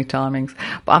 aren't I, with my timings?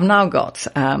 But I've now got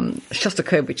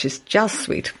Shostakovich's Jazz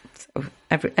Suite, so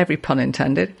every pun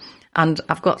intended. And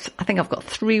I think I've got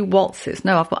 3 waltzes.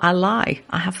 No, I lie.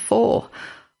 I have 4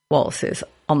 waltzes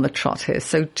on the trot here.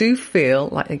 So do feel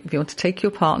like if you want to take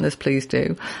your partners, please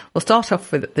do. We'll start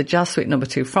off with the Jazz Suite number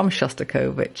 2 from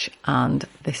Shostakovich, and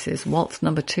this is waltz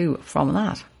number 2 from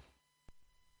that.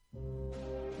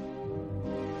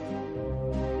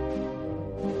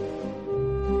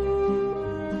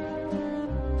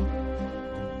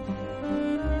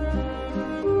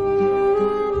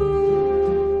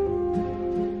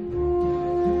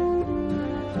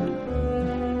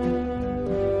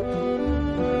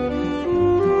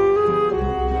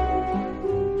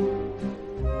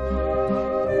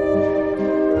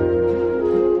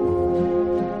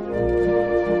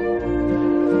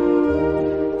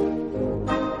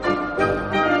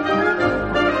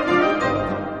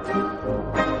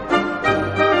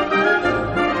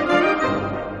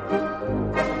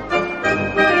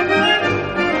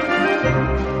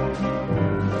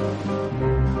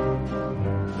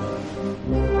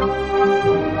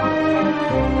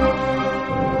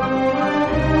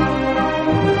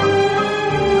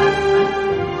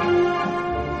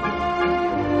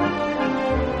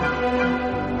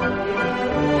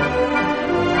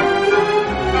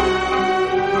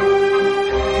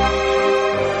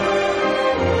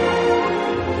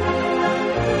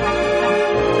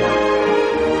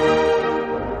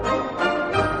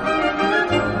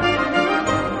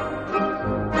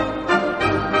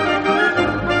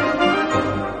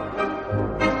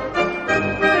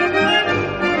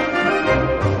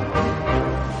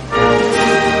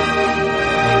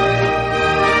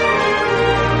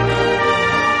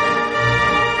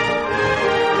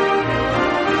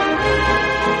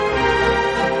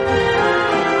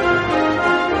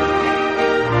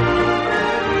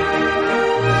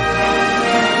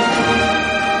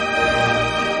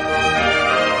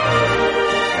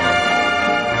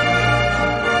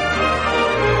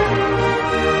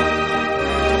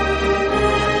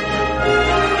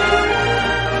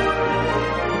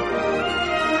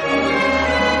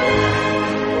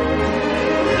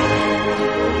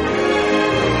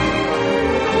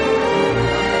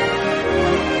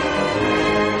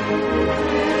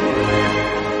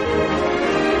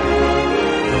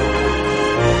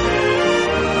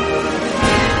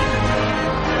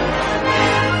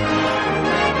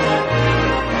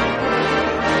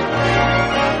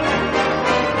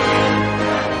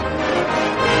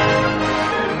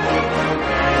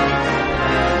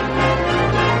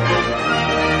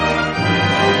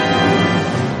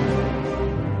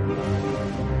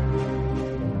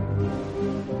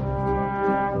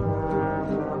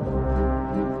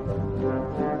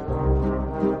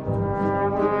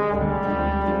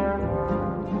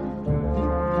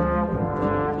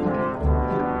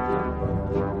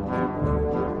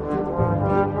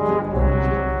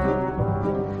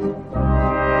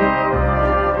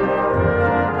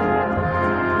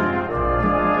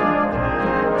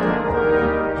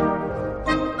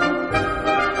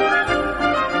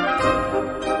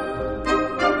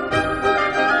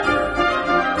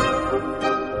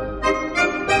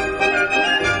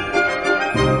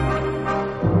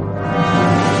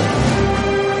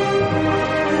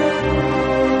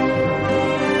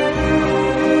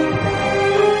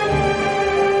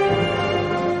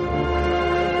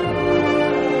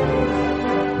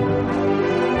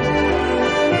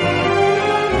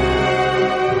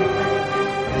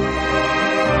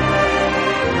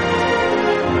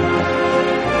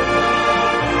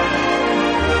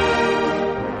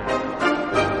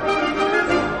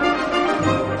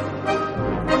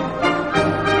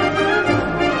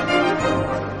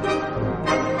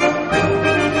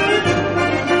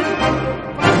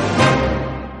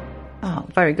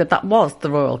 very good. That was the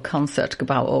Royal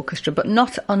Concertgebouw Orchestra, but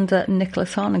not under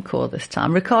Nicholas Harnoncourt this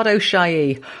time. Ricardo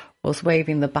Chailly was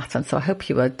waving the baton, so I hope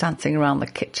you were dancing around the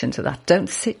kitchen to that. Don't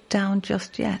sit down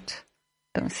just yet.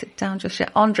 Don't sit down just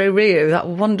yet. Andre Rieu, that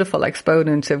wonderful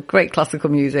exponent of great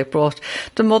classical music,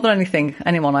 done more than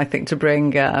anyone, I think, to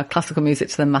bring classical music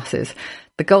to the masses.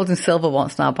 The Gold and Silver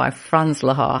Once Now by Franz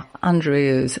Lehár, Andre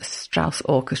Rieu's Strauss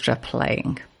Orchestra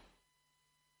playing.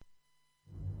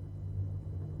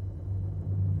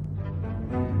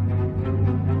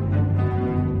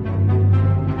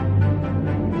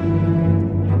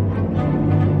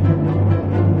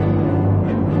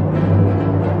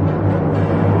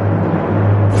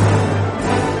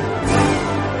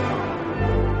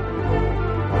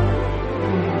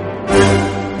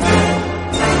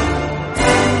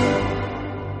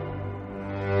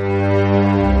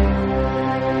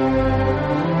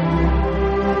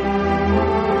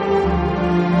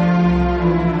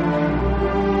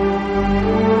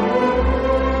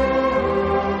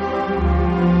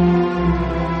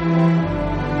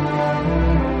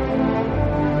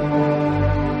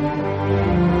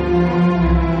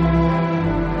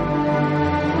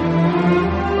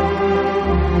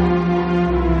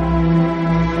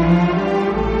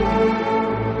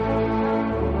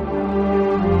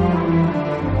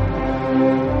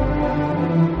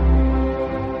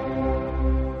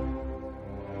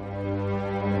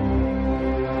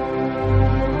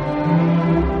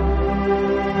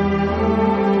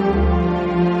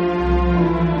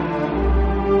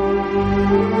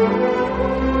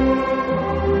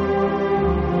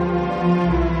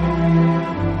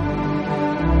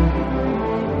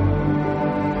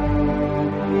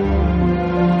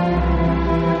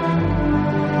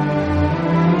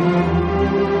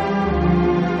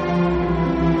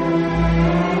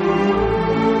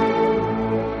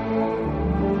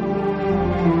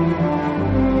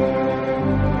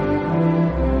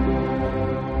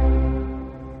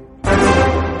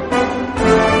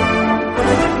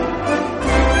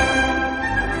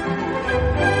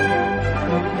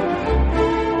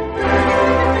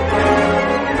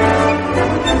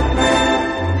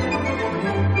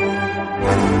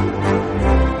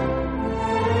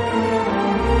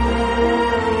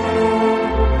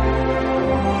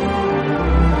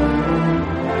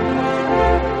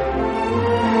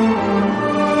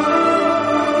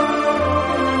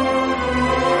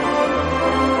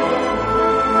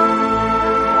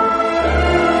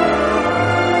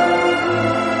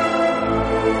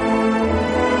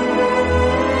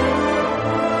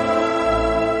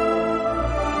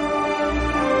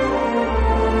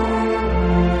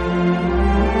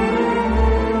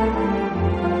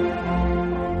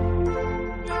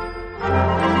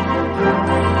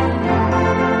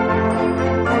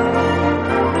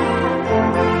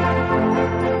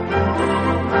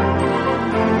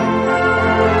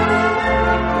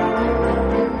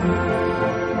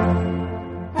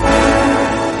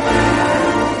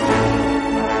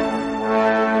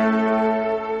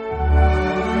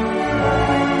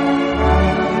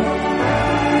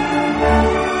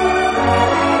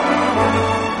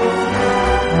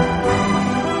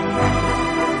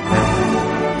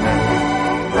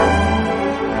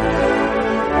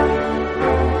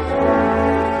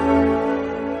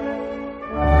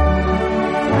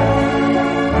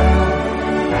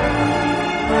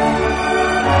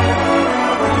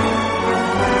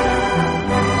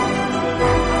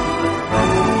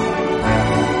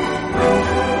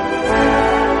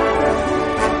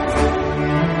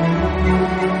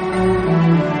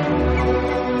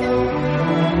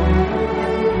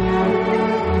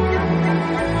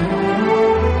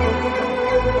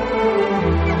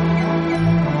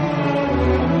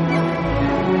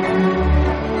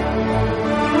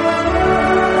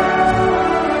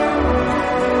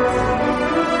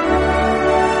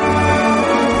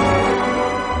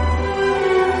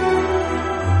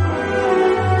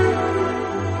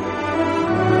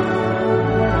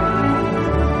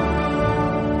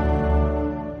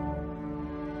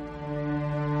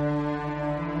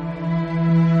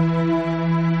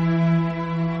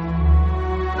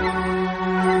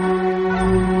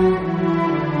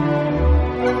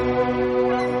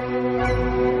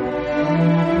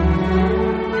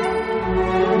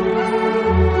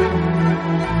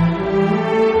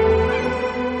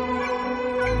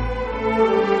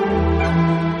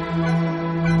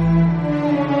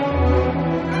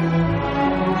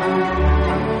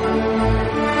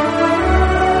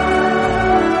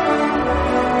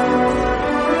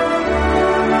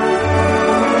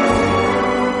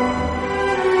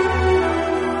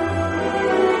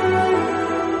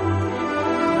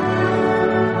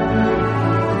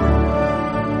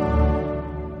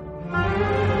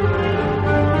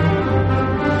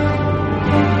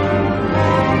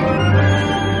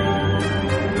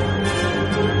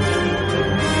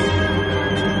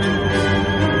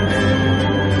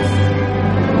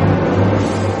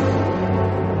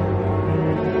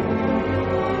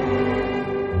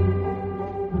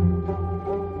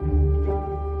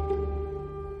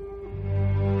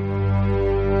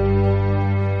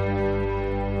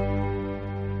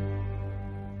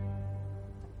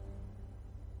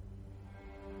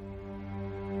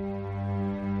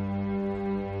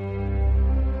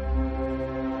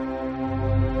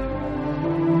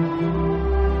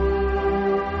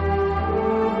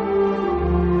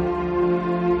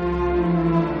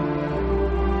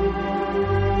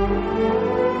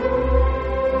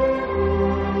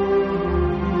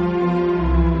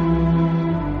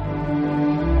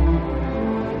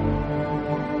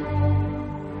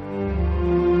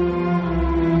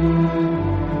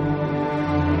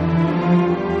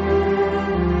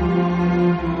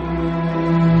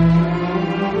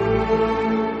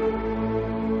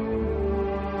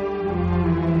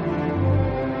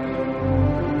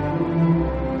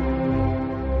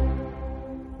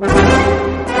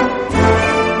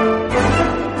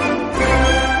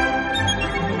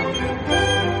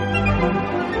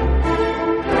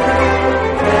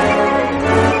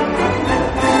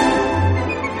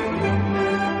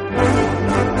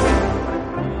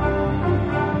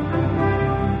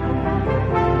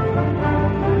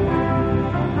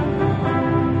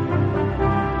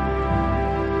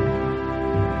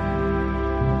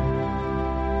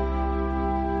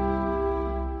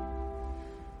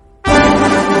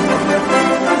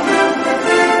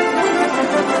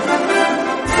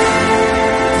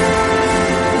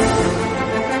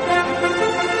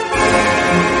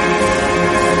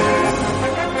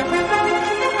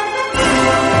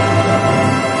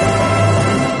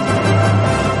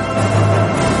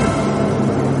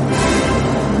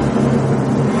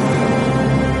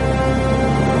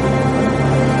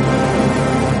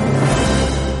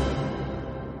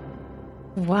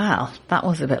 Well, that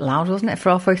was a bit loud, wasn't it, for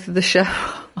halfway through the show?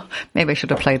 Maybe I should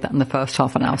have played that in the first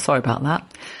half an hour. Sorry about that.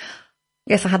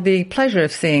 Yes, I had the pleasure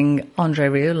of seeing Andre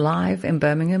Rieu live in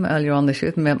Birmingham earlier on this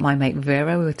year with my mate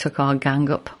Vera. We took our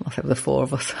gang up. I think the four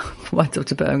of us went up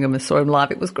to Birmingham and saw him live.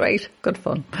 It was great. Good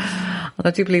fun. And I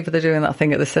do believe they're doing that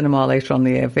thing at the cinema later on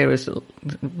the year. Vera's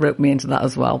roped me into that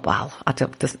as well. Well, I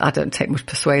don't take much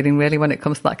persuading really when it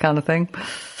comes to that kind of thing.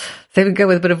 So we go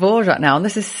with a bit of Dvorak now. And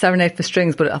this is Serenade for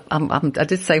Strings, but I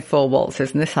did say 4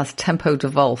 waltzes, and this has Tempo de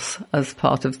Valse as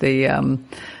part of the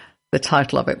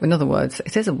title of it. In other words,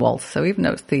 it is a waltz. So even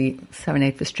though it's the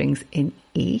Serenade for Strings in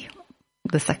E,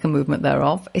 the second movement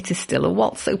thereof, it is still a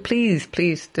waltz. So please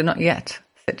do not yet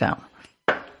sit down.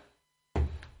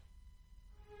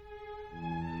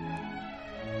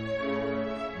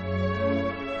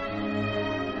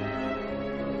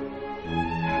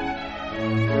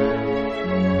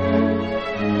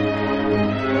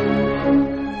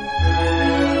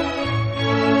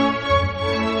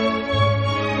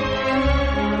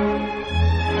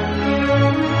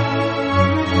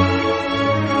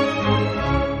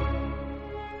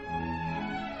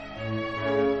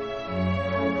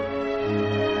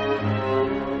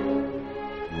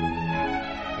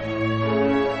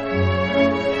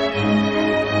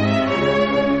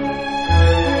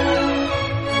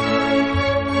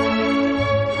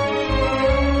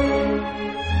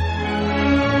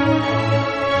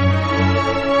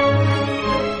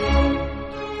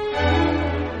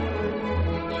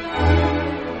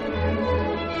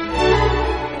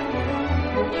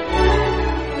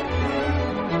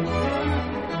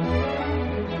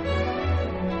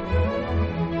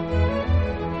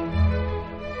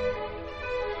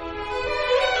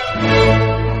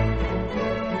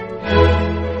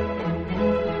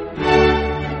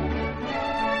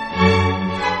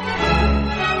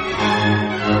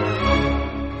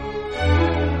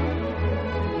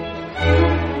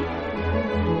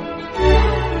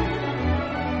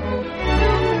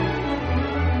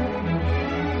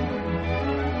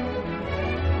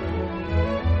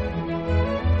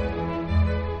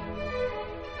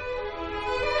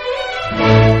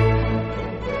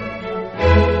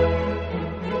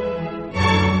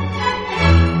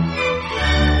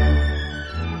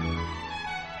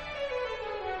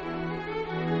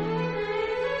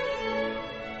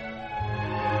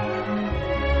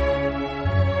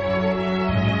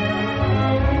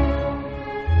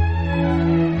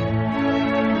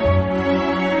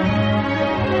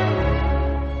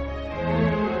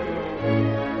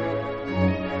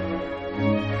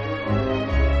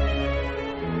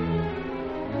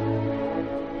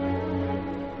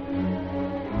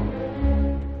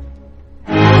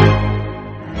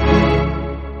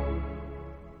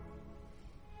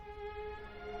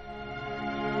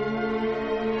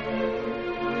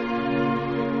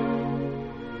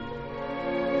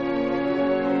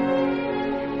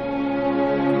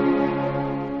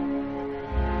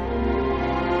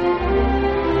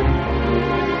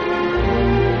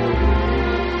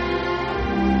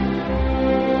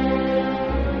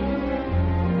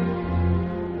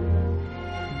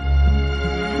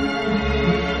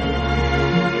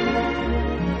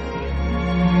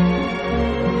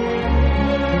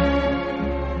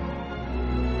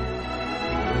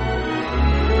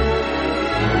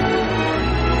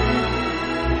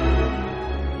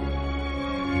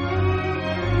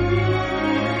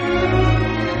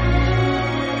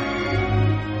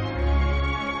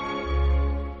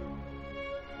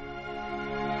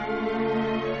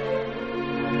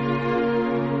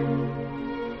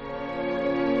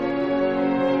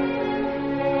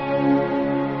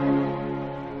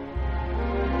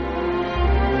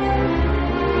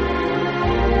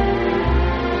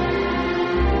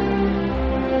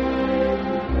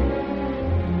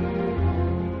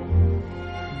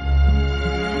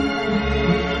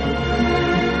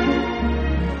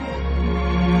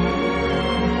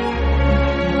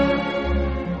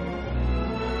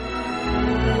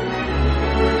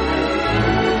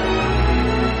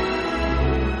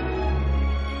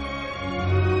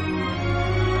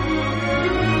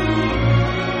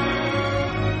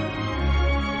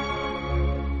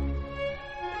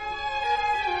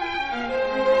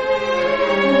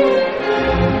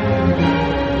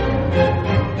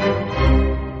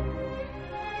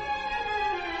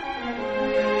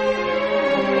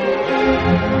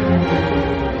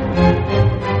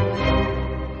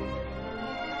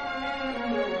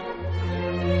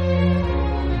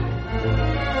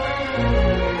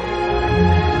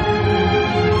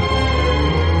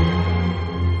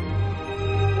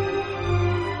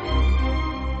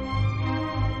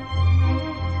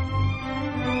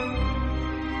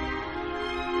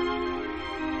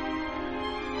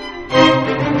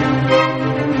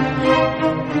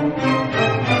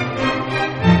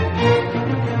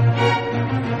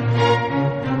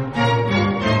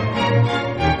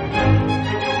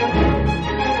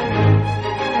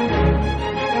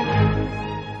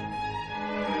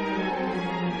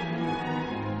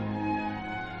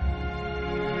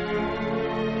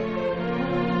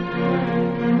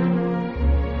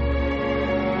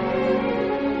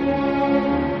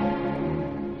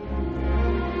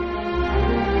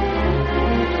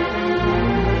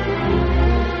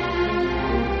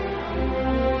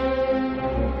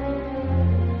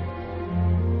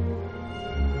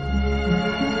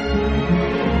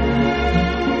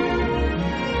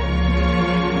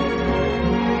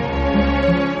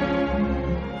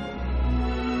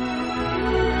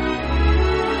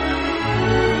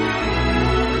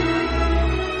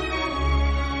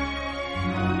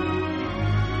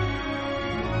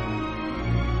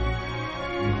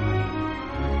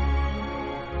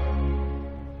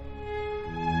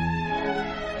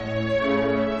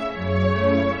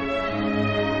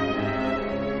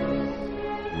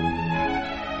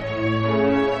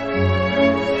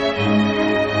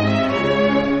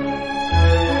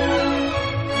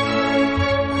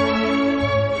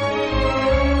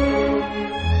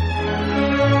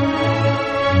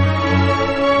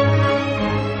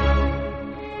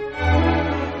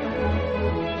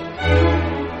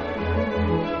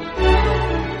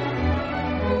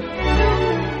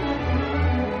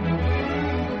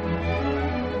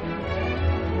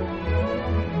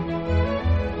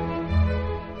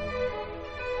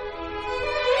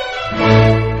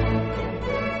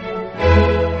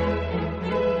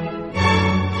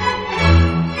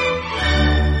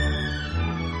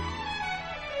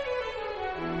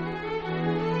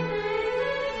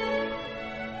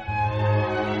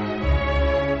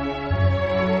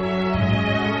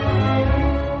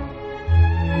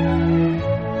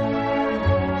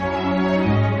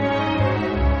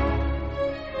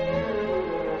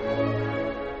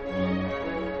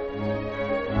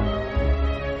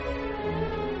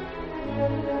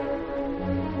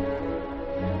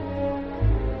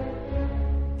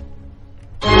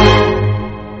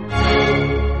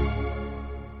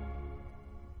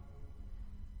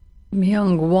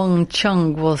 Myung-Whun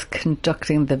Chung was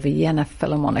conducting the Vienna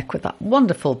Philharmonic with that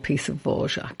wonderful piece of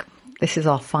Dvorak. This is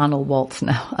our final waltz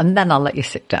now, and then I'll let you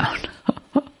sit down.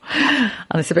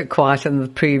 And it's a bit quieter than the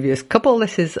previous couple.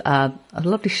 This is a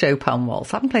lovely Chopin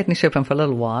waltz. I haven't played any Chopin for a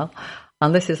little while.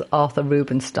 And this is Arthur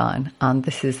Rubinstein. And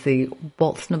this is the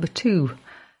waltz number 2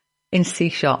 in C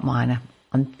sharp minor.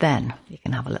 And then you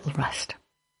can have a little rest.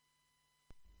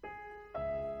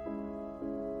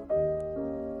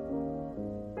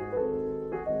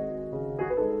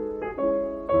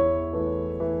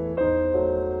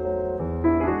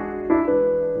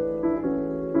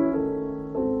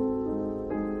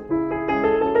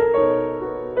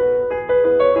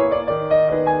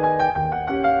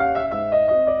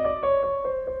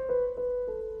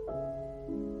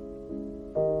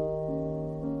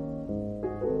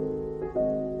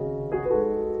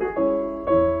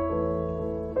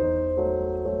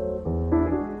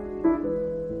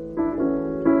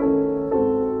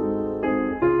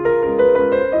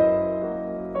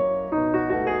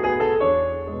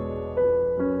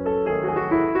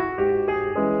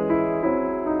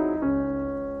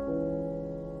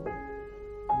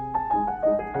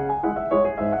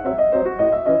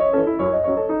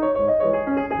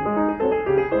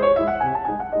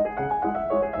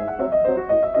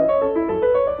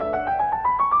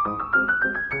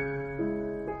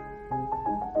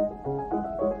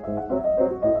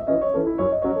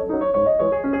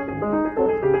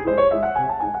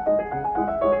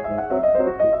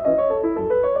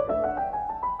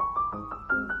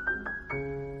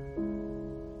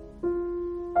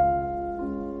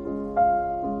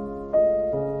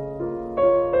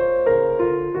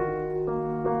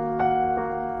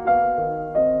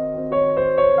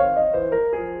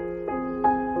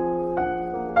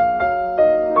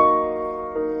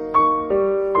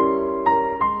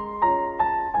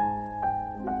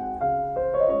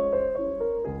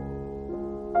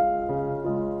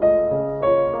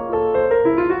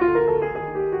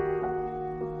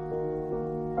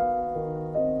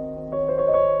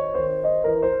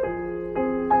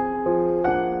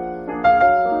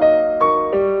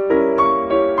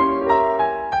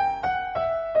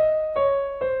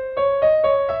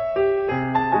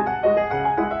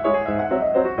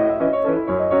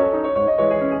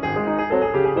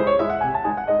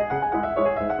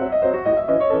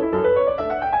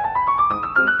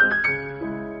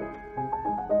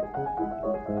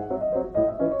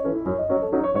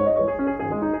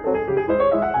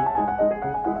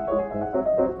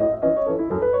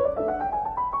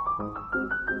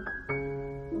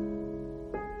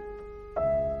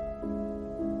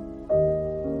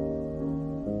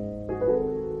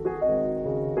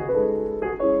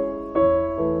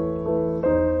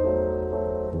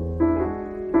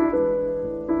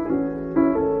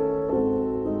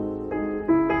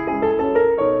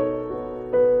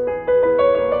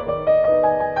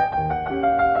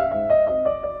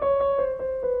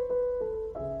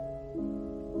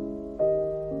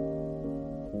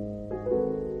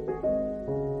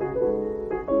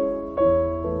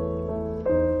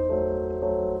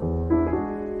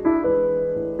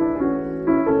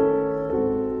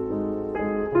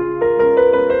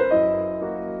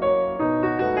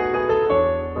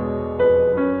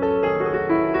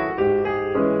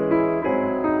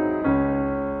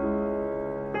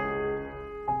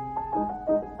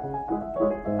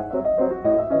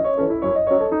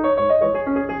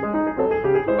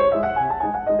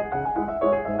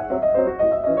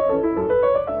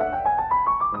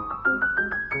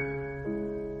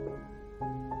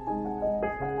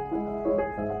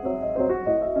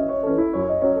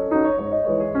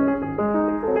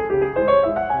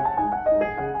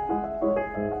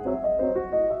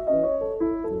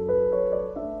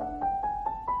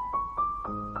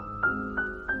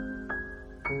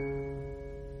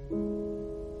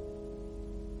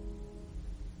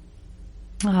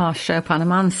 Ah, Chopin, a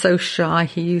man so shy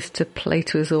he used to play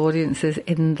to his audiences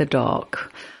in the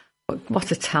dark.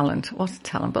 What a talent, what a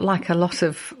talent. But like a lot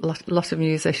of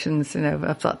musicians, you know,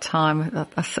 of that time, I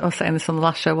was saying this on the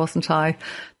last show, wasn't I?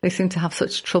 They seem to have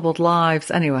such troubled lives.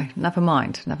 Anyway, never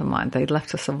mind. They'd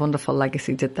left us a wonderful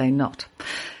legacy, did they not?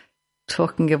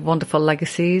 Talking of wonderful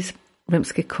legacies,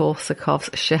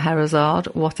 Rimsky-Korsakov's Scheherazade.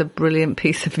 What a brilliant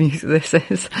piece of music this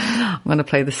is. I'm going to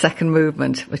play the second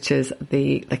movement, which is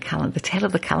the tale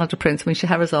of the Calendar Prince. I mean,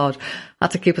 Scheherazade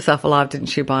had to keep herself alive, didn't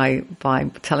she, by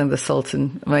telling the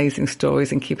Sultan amazing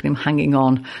stories and keeping him hanging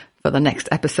on for the next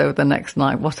episode the next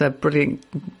night. What a brilliant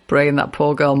brain that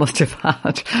poor girl must have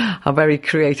had. How very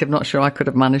creative. Not sure I could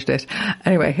have managed it.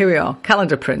 Anyway, here we are.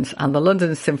 Calendar Prince and the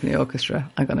London Symphony Orchestra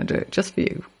are going to do it just for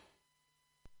you.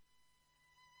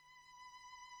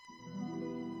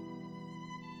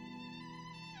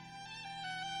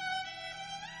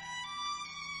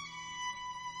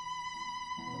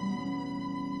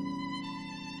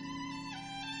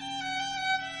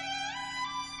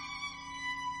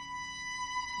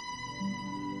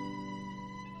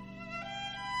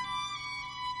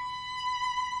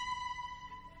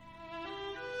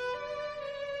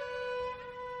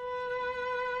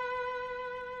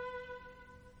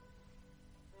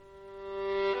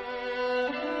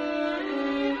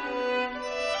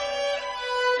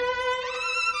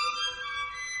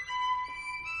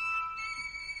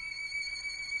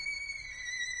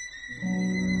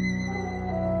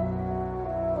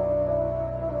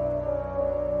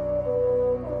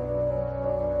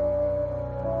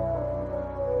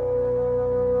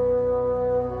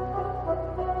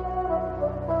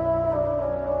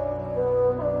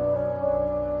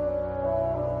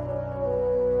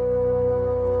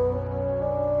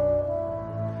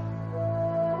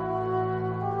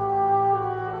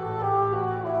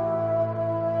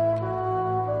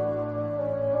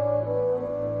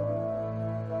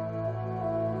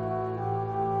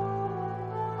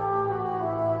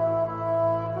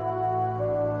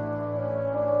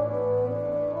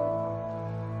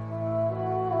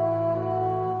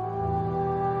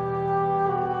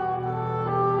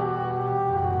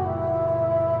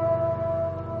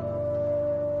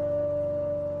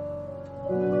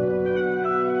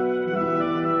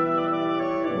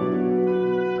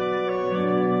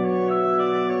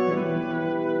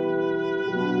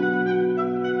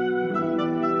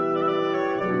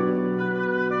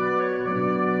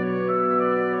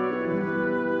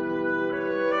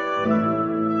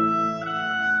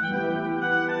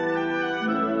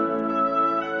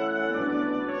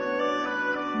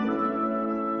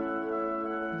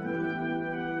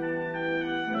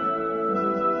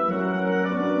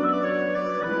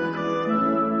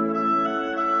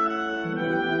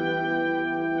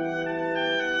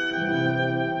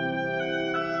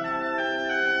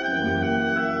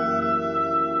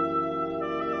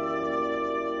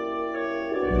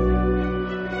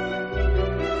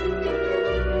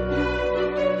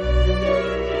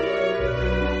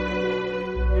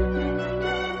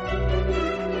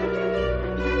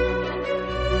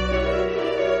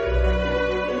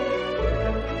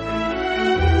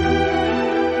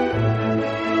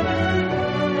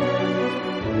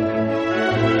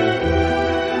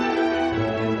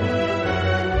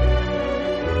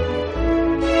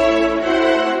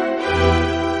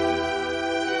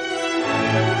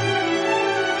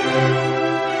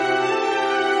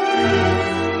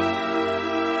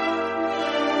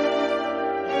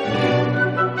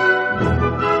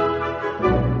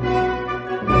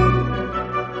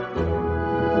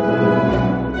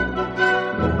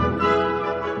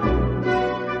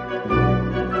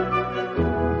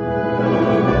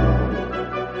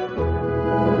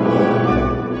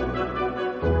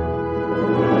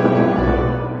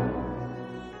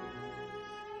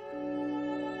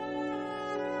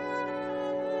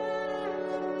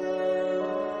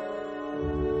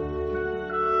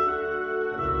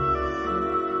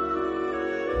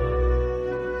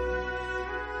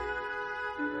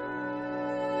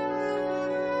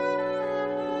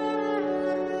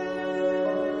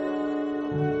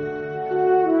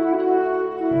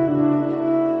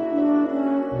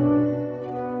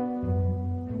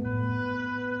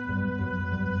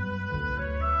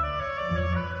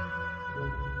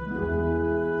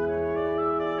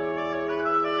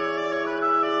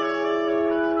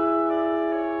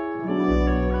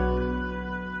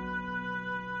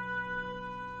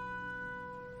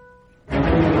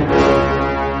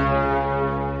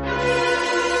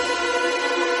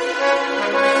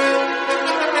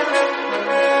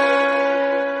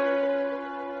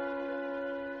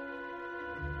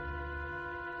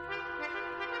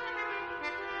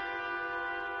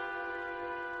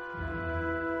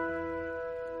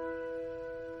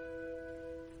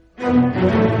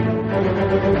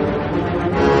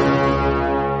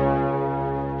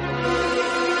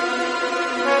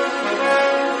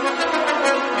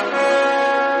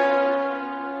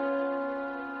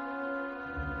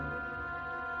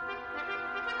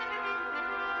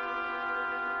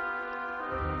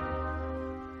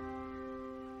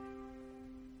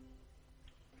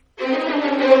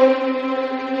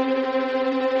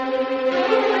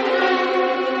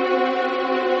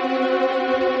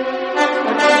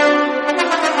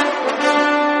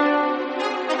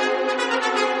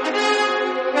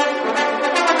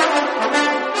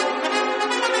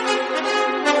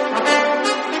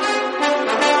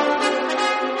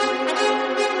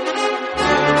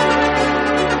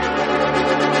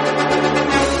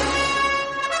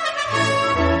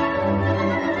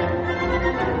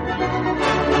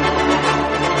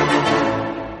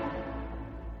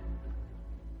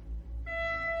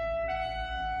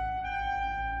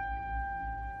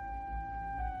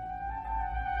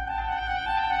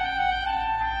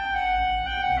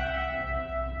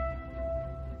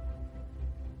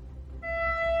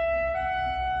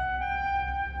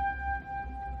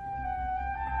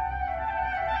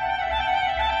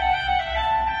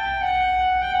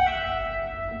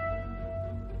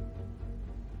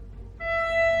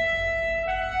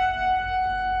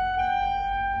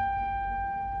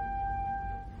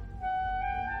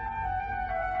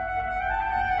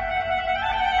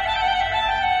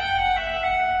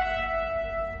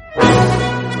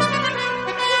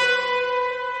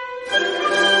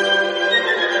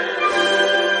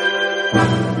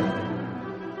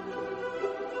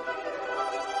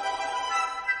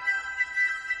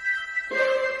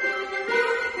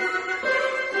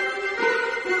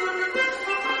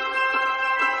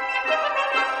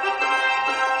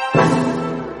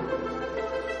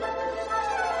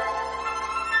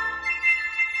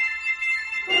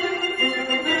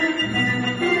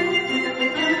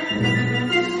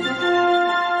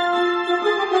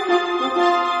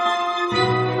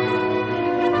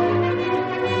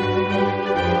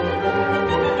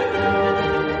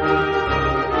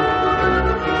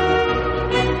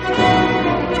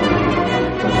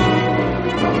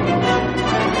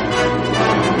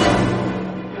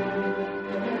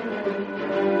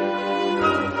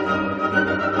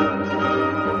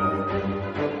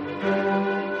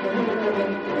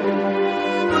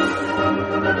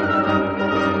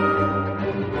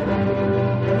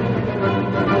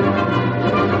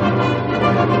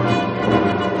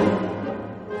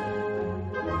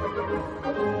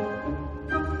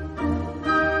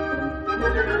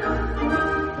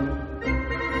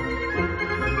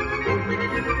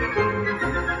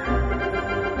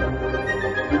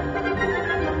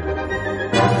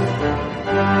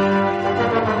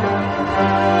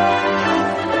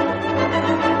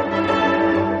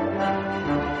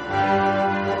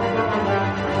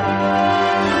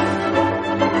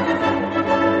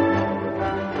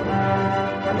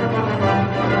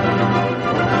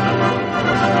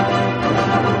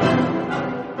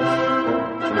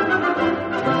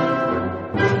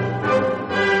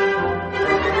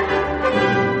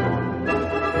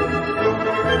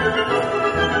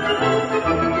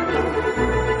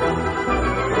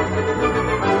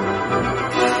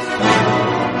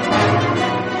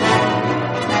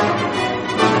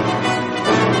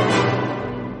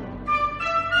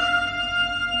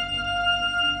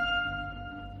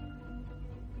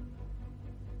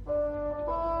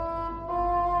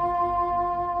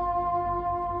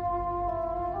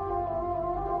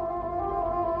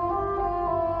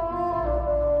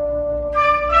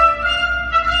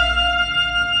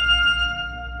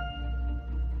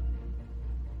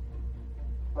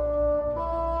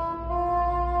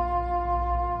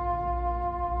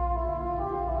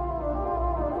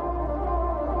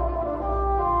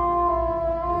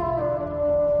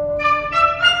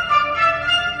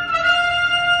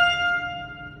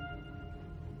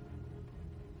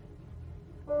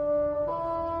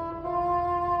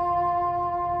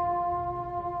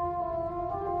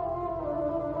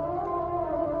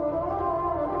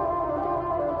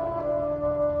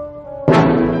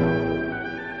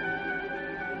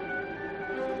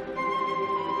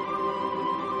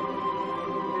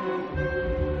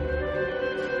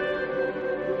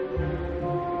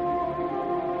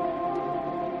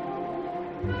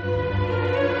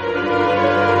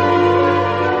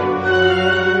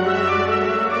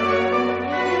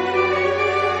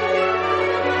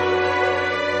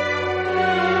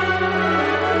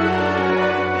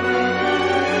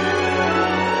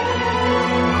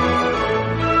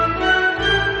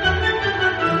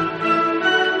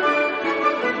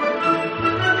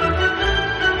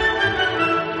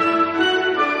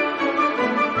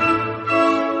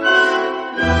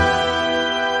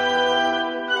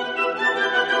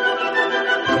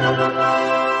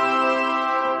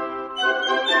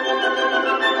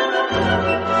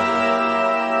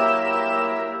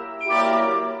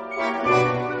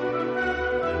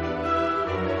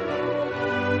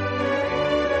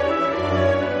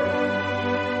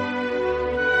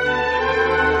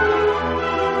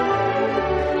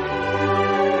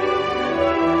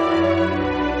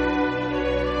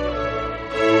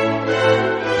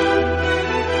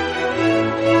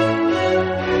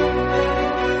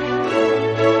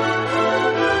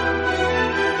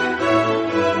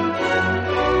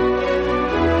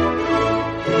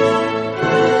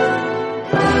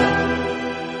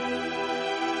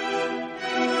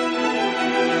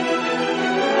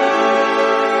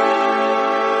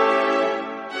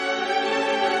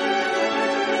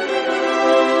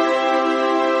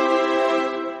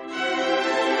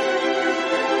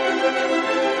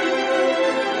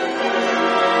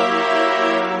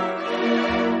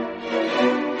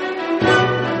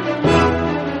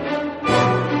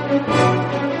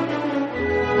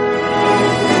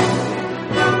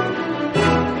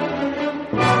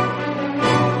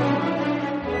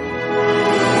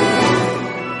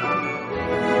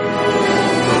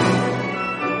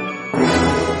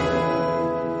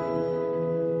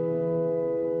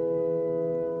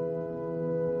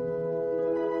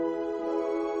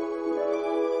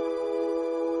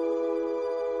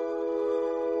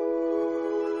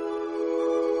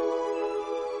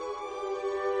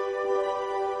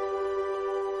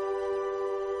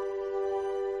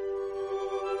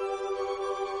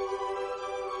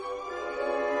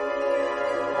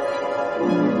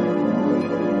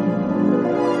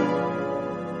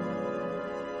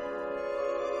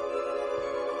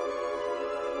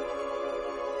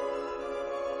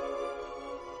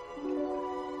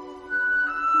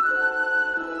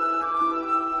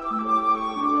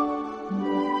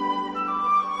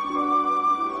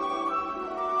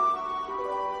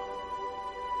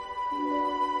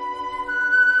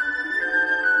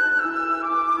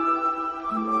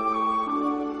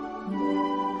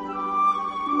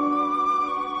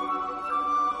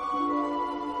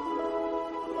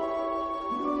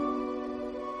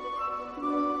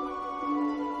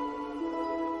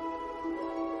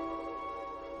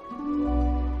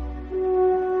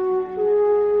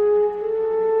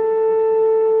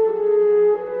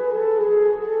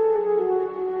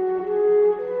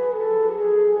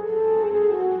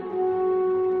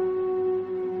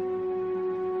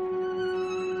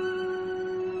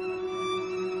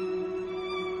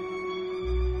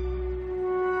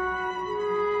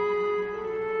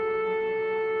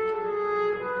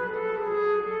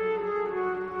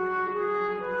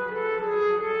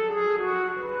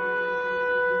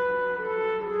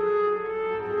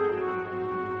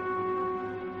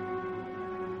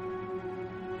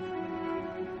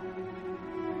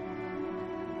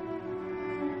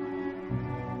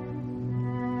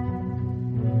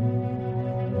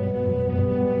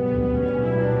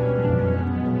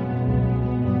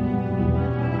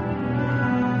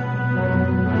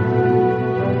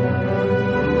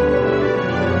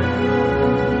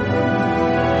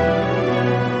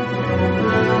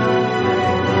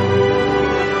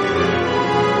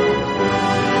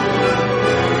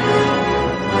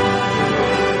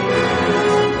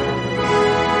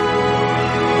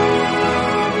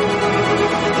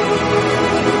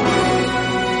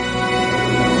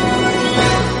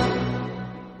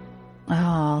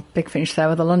 big finish there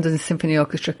with the London Symphony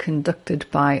Orchestra conducted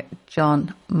by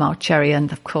John Mauceri,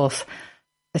 and of course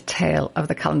the tale of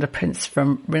the Calendar Prince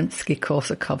from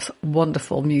Rimsky-Korsakov's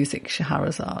wonderful music,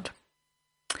 Scheherazade.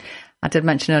 I did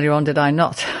mention earlier on, did I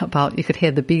not, about you could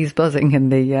hear the bees buzzing in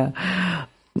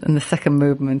the second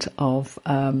movement of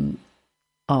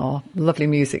our lovely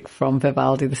music from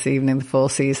Vivaldi this evening, the Four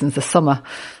Seasons, the summer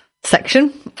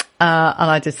section.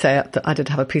 And I did say that I did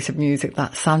have a piece of music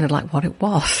that sounded like what it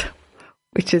was,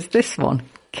 which is this one.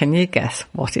 Can you guess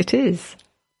what it is?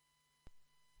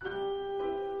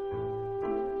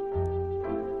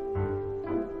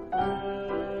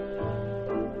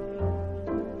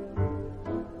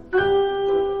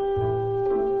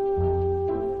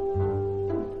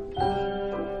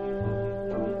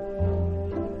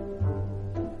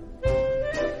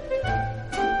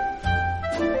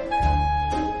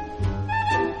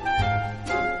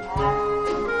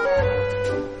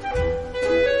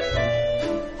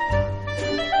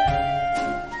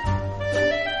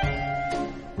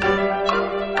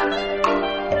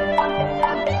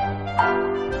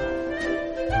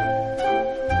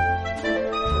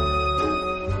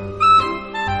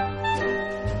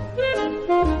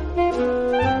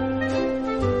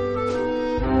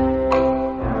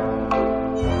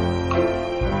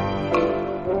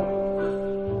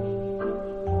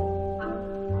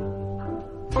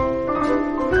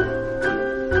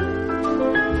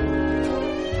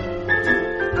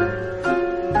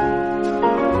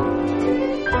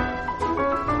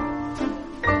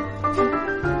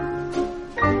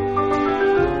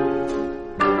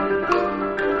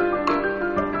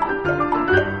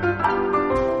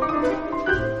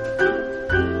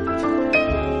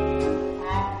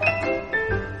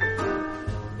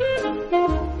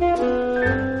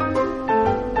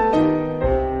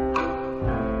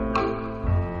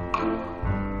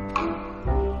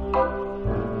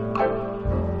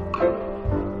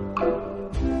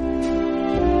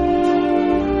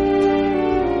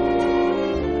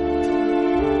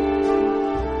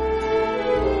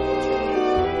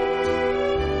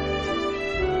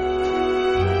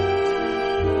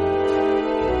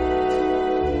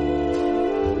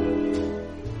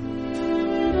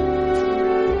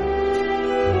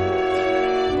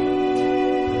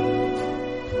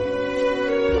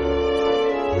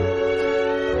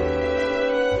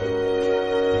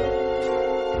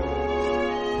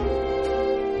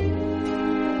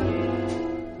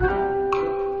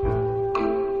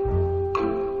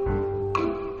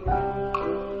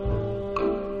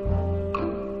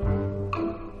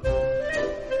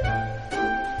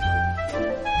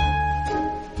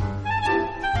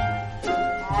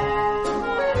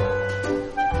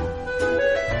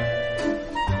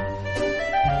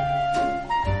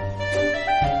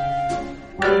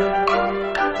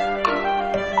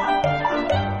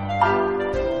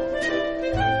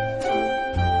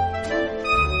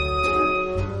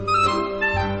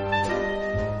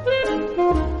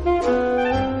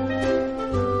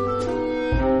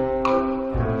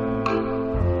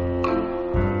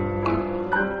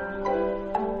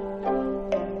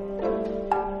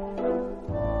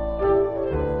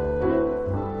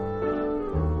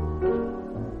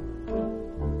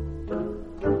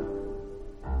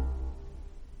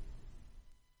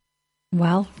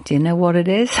 Well, do you know what it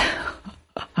is?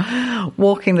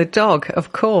 Walking the Dog,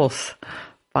 of course,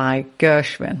 by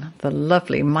Gershwin, the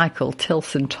lovely Michael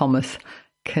Tilson Thomas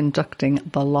conducting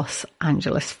the Los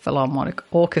Angeles Philharmonic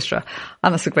Orchestra.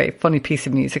 And that's a great, funny piece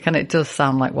of music, and it does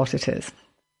sound like what it is.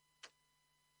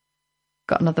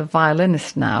 Got another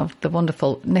violinist now, the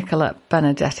wonderful Nicola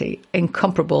Benedetti,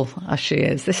 incomparable as she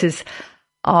is. This is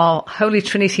our Holy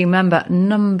Trinity member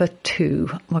number 2.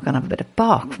 We're going to have a bit of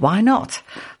Bach. Why not?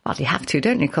 Well, you have to,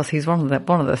 don't you? Because he's one of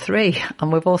the 3.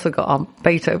 And we've also got our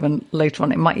Beethoven later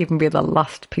on. It might even be the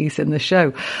last piece in the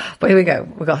show. But here we go.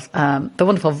 We've got the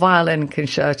wonderful violin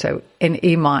concerto in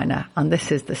E minor. And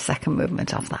this is the second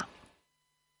movement of that.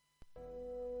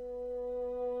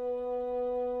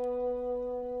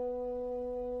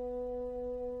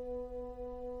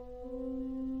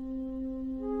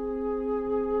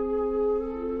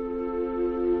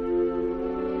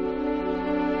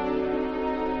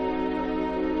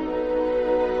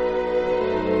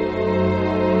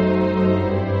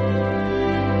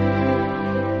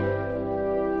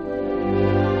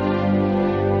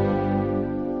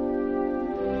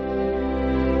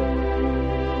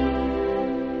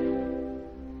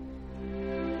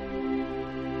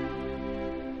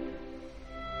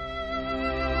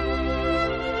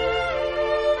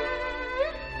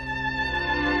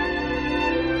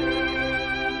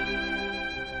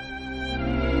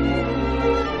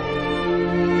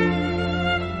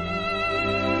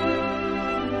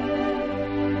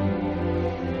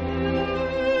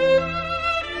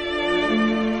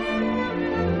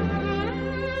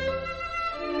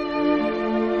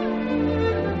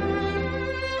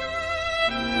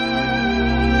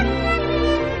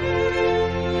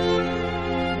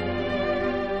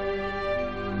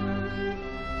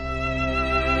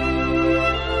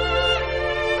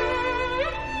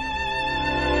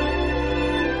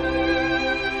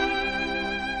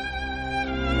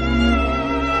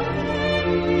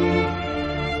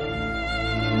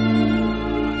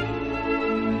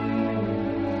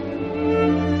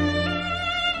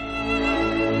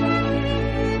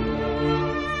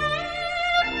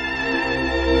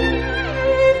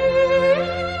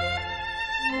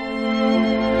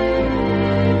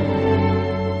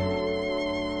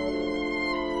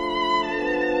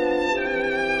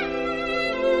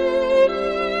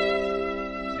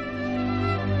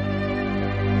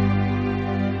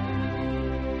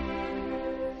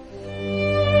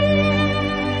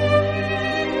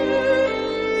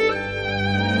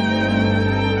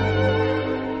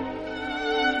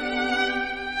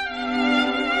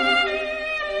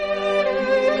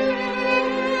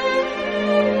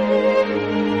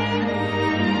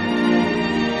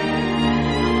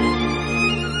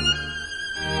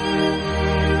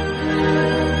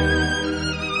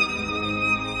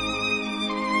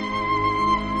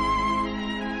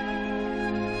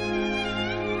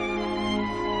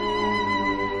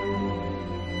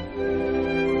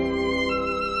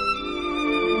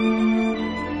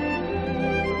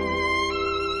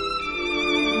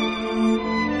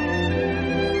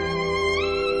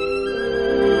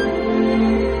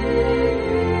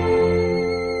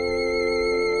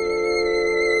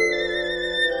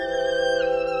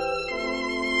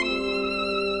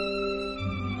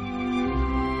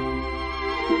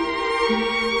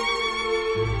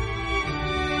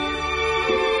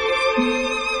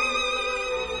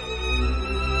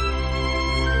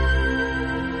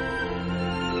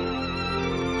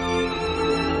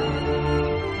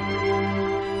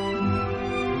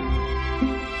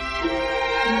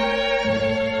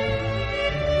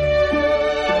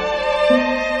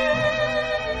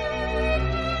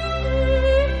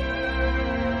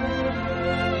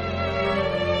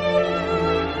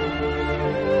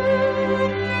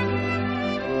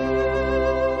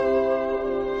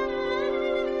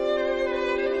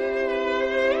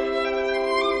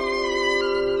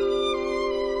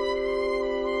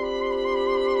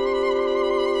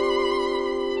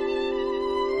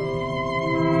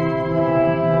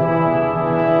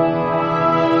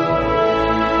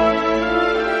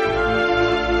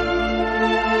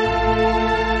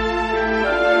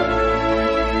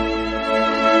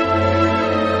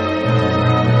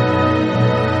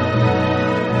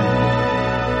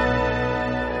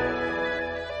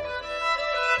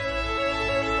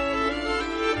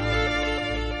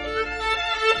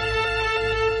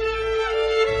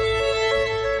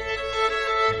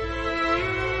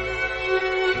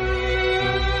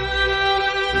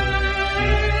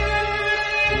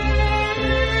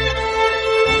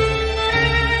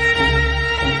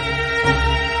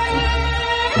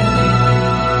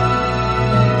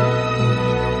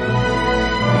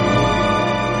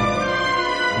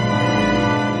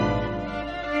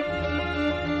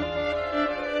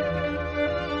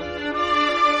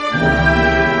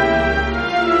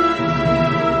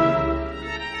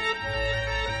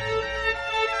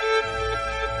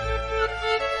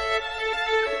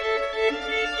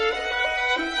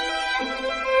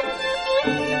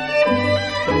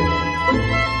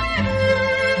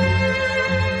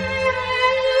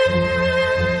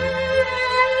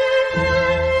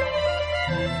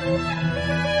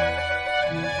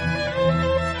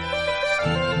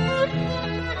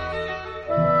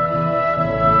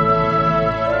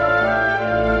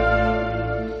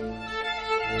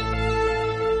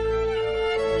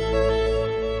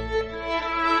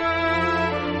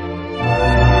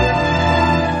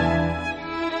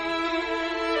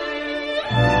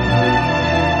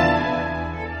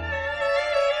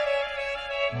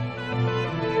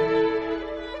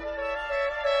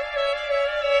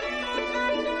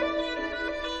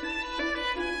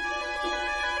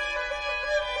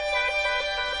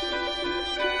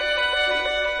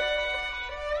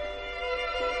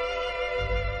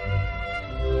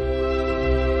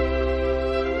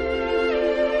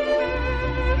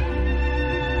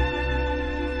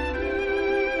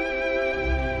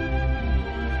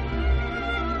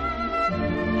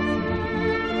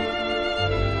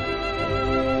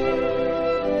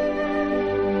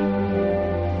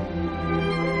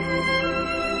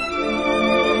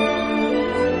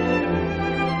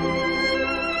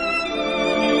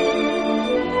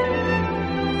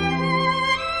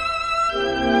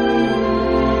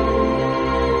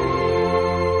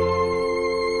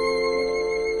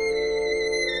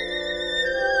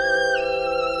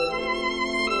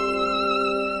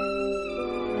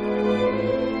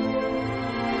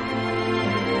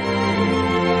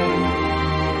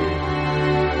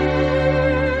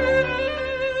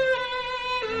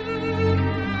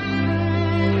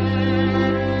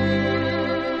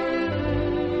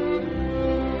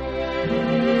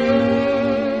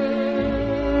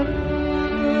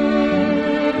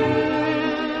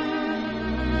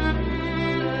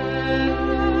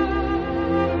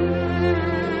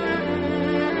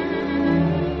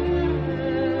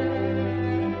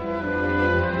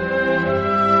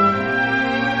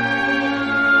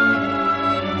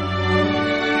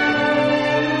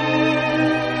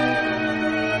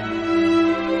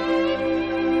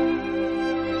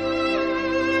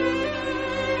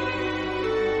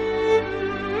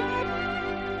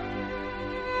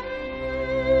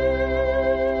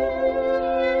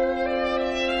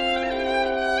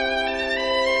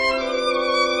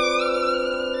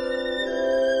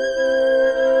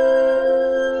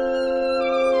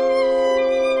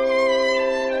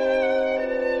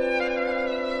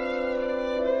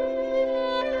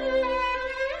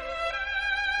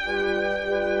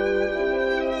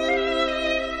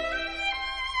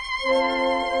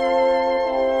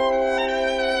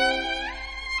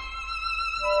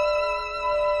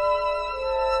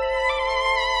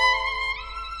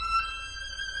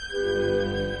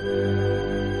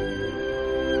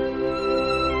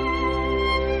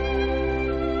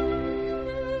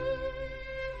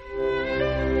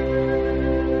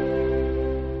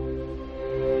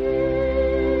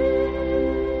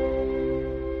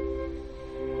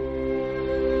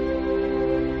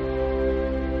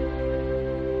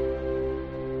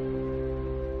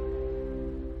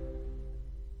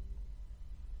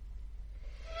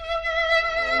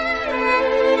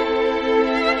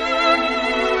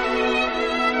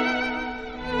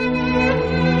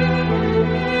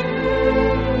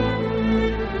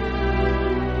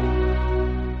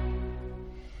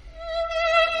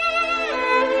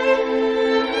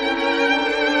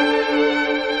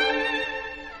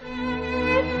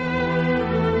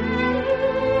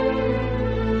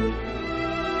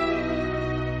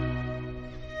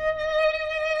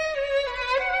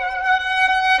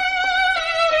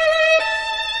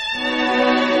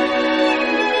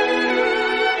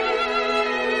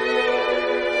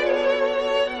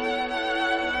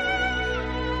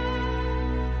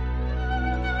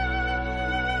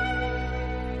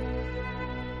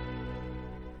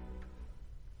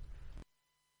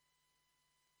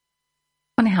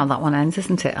 how that one ends,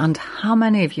 isn't it? And how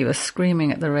many of you are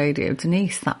screaming at the radio,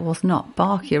 Denise, that was not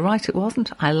Bach. You're right, it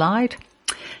wasn't. I lied.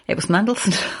 It was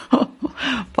Mendelssohn,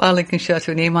 Violin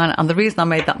Concerto in E minor. And the reason I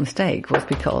made that mistake was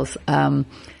because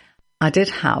I did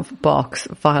have Bach's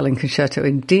Violin Concerto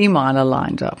in D minor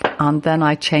lined up, and then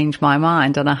I changed my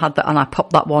mind and I had that, and I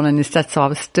popped that one in instead. So I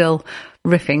was still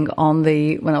riffing on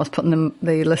when I was putting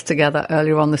the list together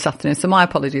earlier on this afternoon. So my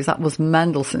apologies. That was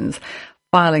Mendelssohn's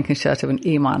Violin Concerto in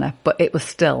E minor, but it was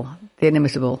still the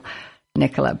inimitable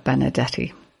Nicola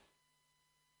Benedetti.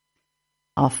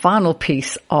 Our final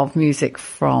piece of music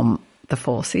from the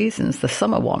Four Seasons, the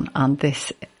summer one, and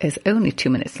this is only 2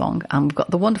 minutes long, and we've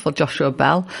got the wonderful Joshua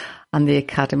Bell and the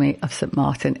Academy of St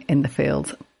Martin in the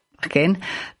Fields back in.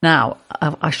 Now,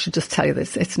 I should just tell you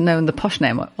this, it's known, the posh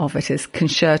name of it is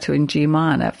Concerto in G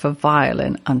minor for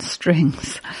violin and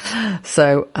strings.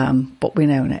 So, but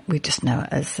we just know it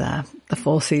as the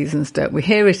Four Seasons, don't we?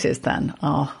 Here it is then.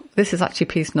 This is actually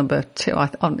piece number 2.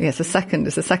 It's the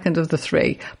second of the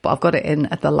 3, but I've got it in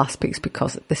at the last piece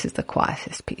because this is the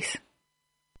quietest piece.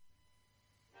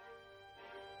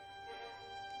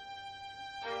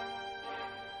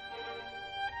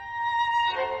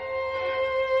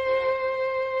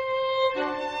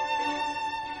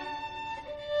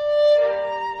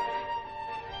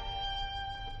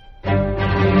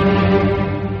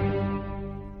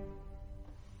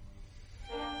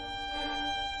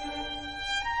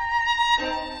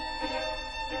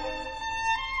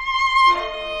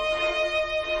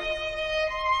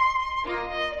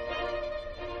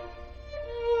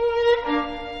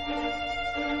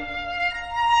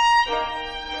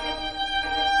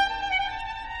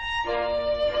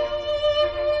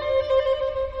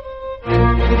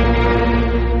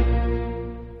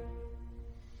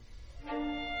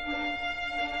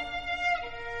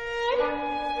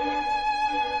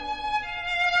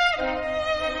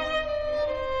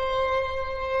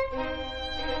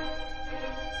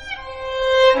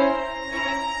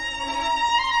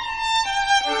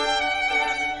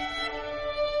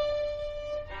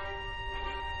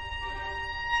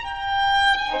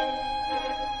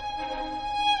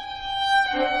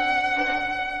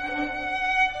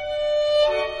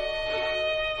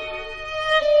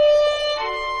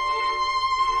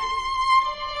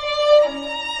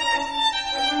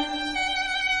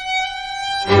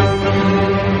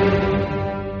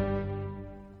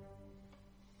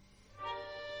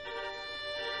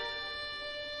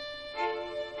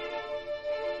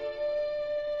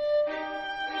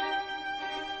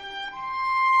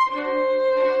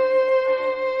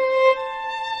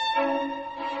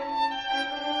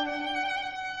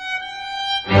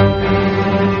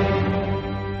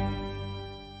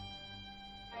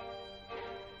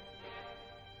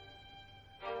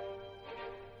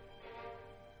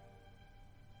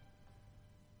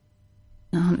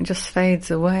 It just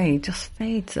fades away,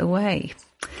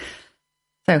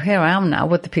 So here I am now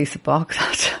with the piece of Bach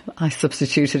that I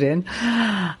substituted in,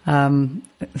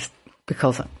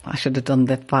 because I should have done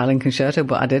the violin concerto,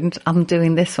 but I didn't. I'm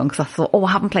doing this one because I thought,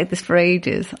 I haven't played this for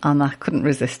ages, and I couldn't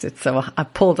resist it. So I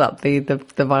pulled up the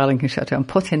violin concerto and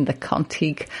put in the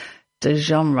Cantique de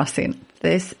Jean Racine.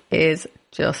 This is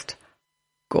just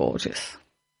gorgeous.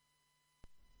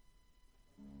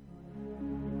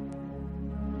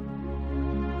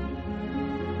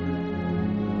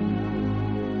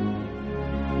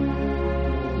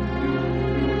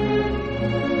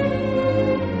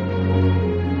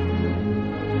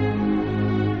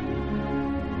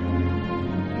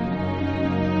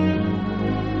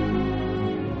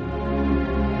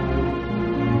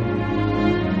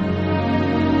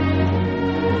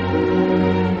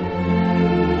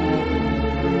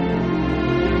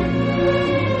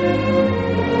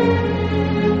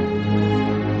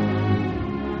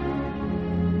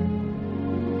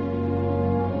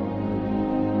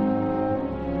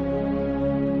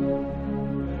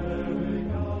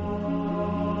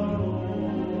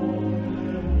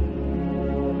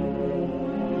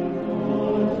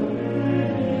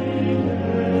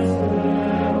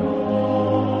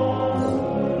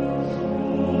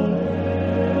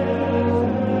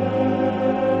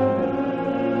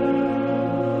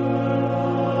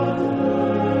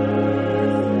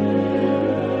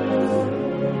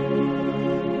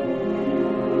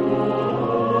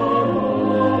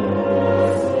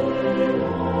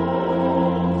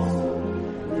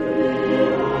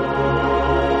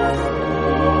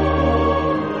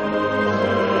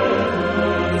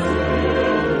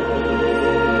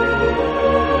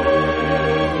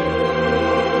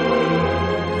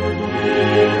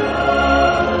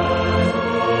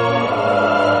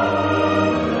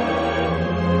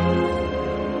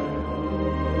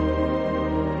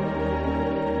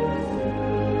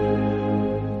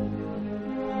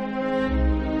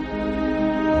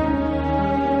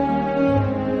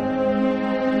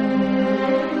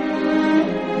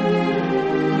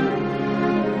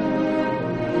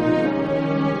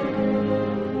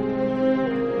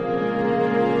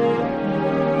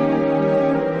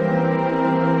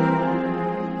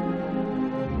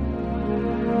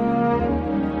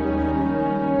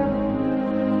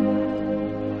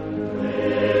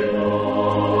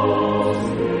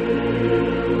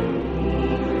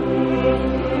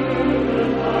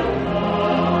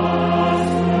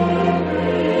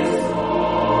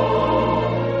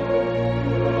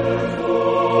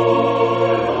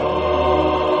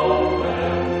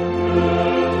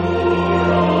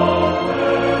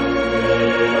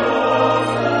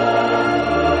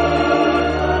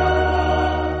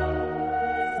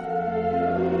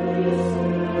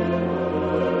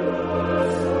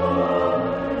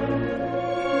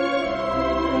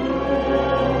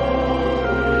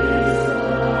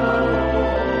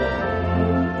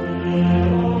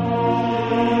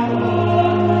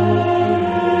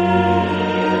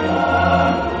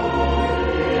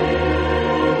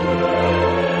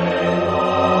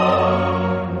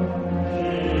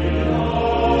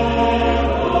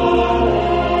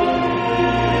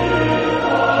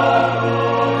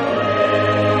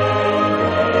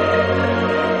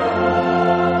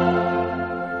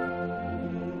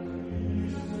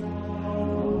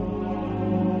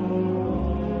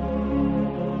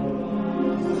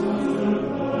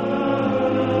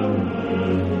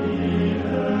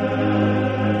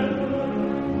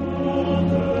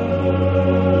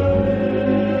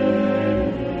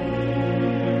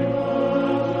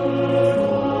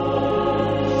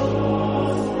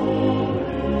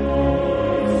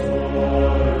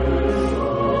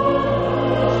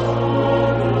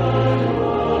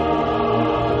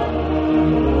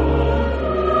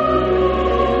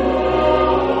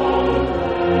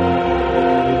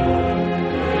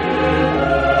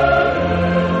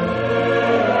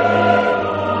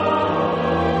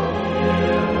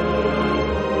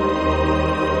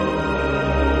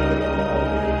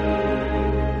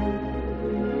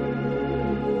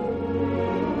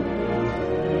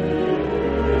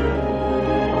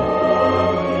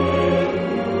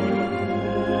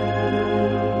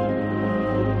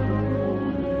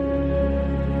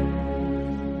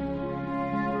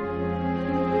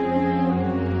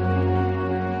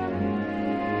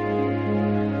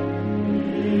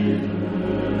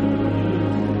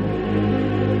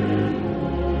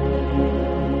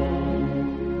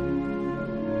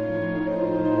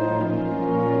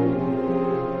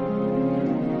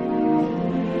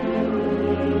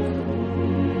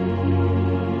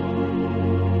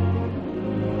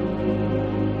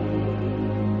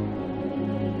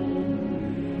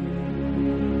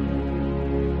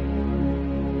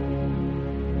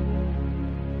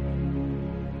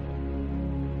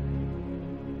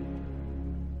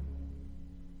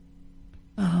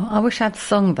 I wish I'd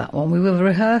sung that one. We were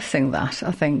rehearsing that,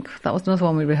 I think. That was another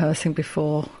one we were rehearsing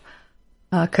before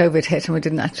COVID hit and we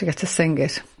didn't actually get to sing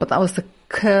it. But that was the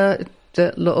Chœur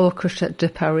de l'Orchestre de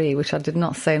Paris, which I did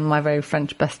not say in my very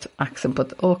French best accent, but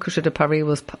the Orchestre de Paris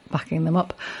was backing them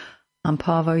up and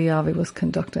Paavo Järvi was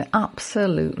conducting it.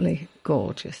 Absolutely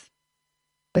gorgeous.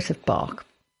 Bit of Bach.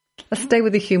 Let's stay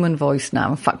with the human voice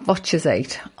now. In fact, Voces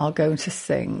 8 are going to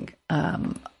sing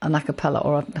an a cappella,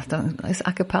 or I don't know, is it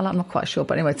a cappella? I'm not quite sure,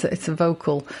 but anyway, it's a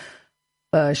vocal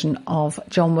version of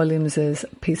John Williams's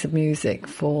piece of music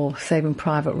for Saving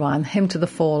Private Ryan, Hymn to the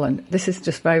Fallen. This is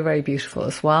just very, very beautiful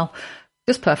as well.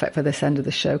 Just perfect for this end of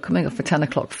the show. Coming up for 10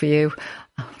 o'clock for you,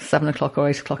 7 o'clock or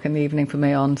 8 o'clock in the evening for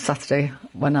me on Saturday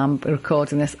when I'm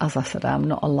recording this. As I said, I'm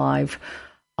not alive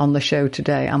on the show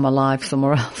today. I'm alive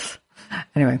somewhere else.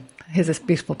 Anyway, here's this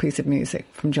beautiful piece of music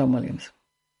from John Williams.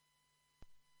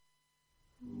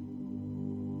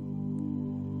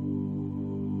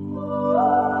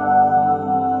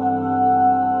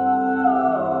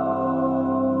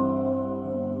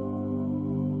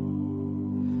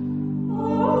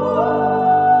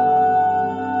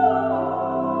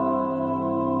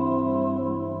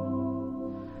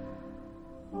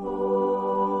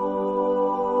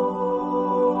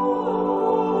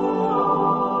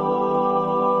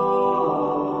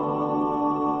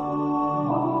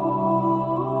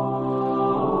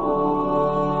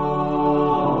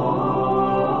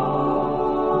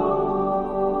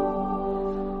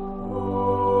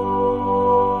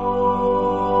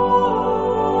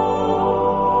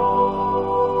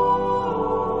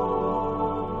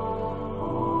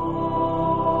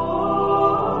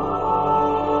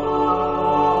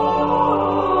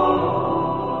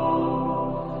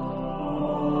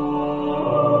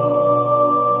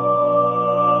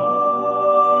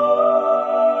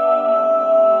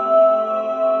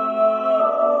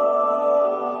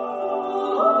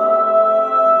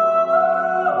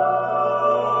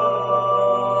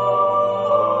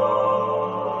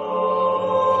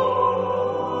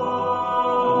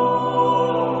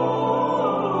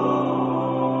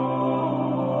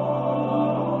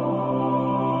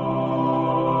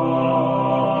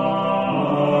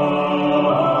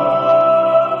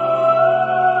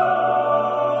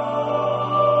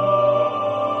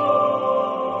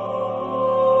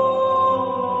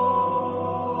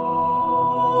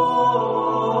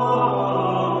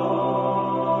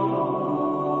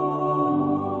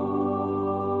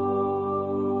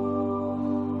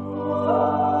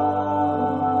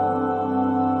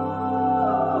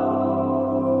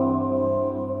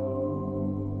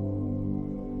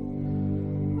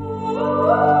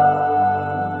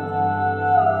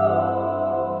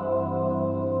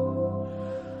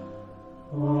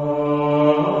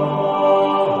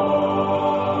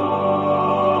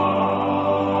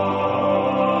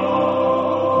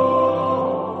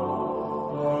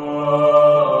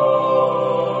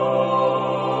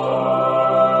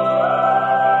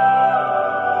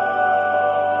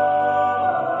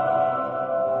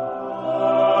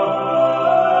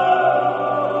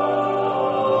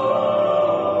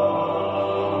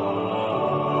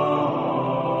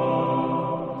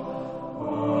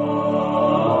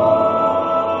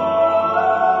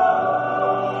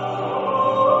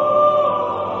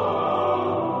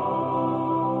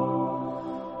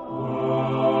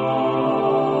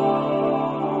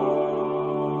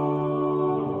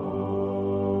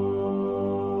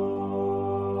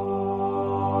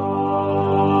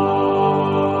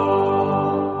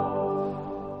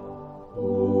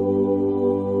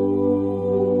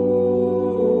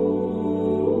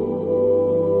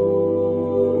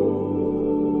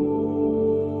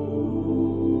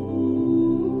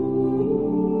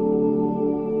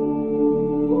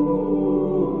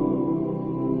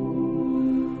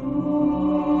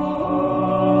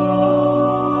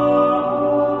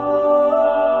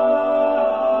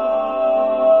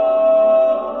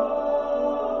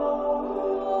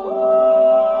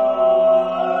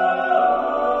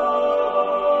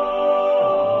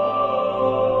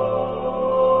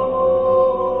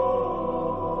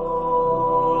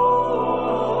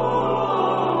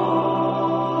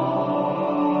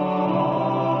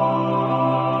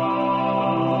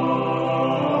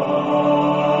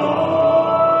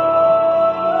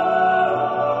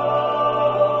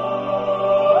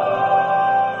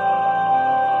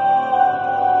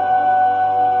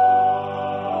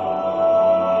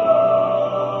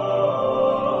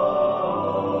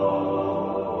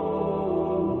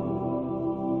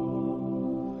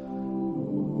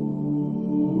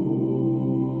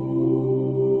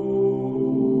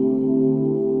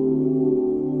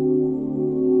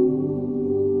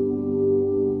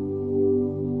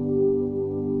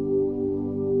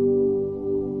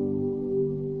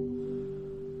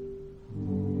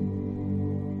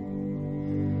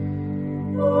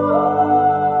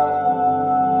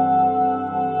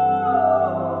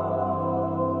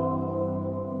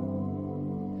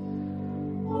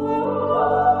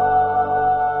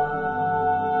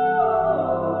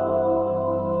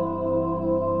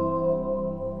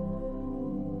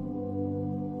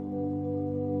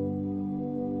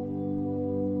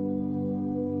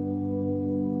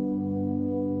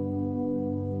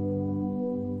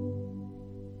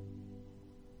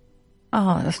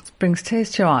 Oh, it just brings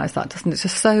tears to your eyes, that, doesn't it? It's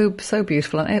just so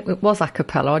beautiful. And it was a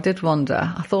cappella. I did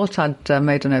wonder. I thought I'd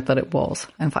made a note that it was.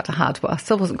 In fact, I had, but I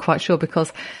still wasn't quite sure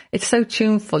because it's so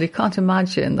tuneful. You can't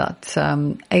imagine that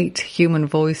 8 human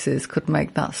voices could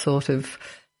make that sort of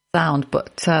sound,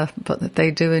 but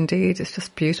they do indeed. It's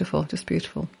just beautiful, just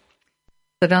beautiful.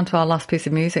 So down to our last piece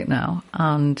of music now,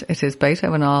 and it is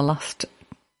Beethoven, our last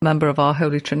member of our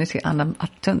Holy Trinity, and I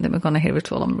don't think we're going to hear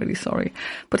it all. I'm really sorry.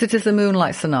 But it is the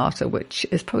Moonlight Sonata, which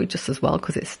is probably just as well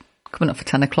because it's coming up for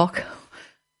 10 o'clock,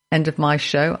 end of my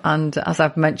show. And as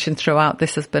I've mentioned throughout,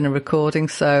 this has been a recording,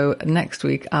 so next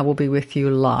week I will be with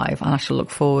you live, and I shall look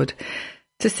forward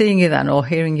to seeing you then, or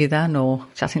hearing you then, or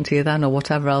chatting to you then, or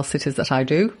whatever else it is that I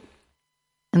do.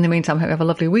 In the meantime, I hope you have a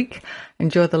lovely week.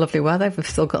 Enjoy the lovely weather. We've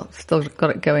still got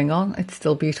it going on. It's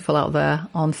still beautiful out there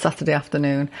on Saturday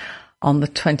afternoon, on the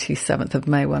 27th of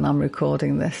May when I'm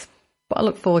recording this. But I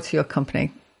look forward to your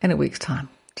company in a week's time.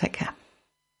 Take care.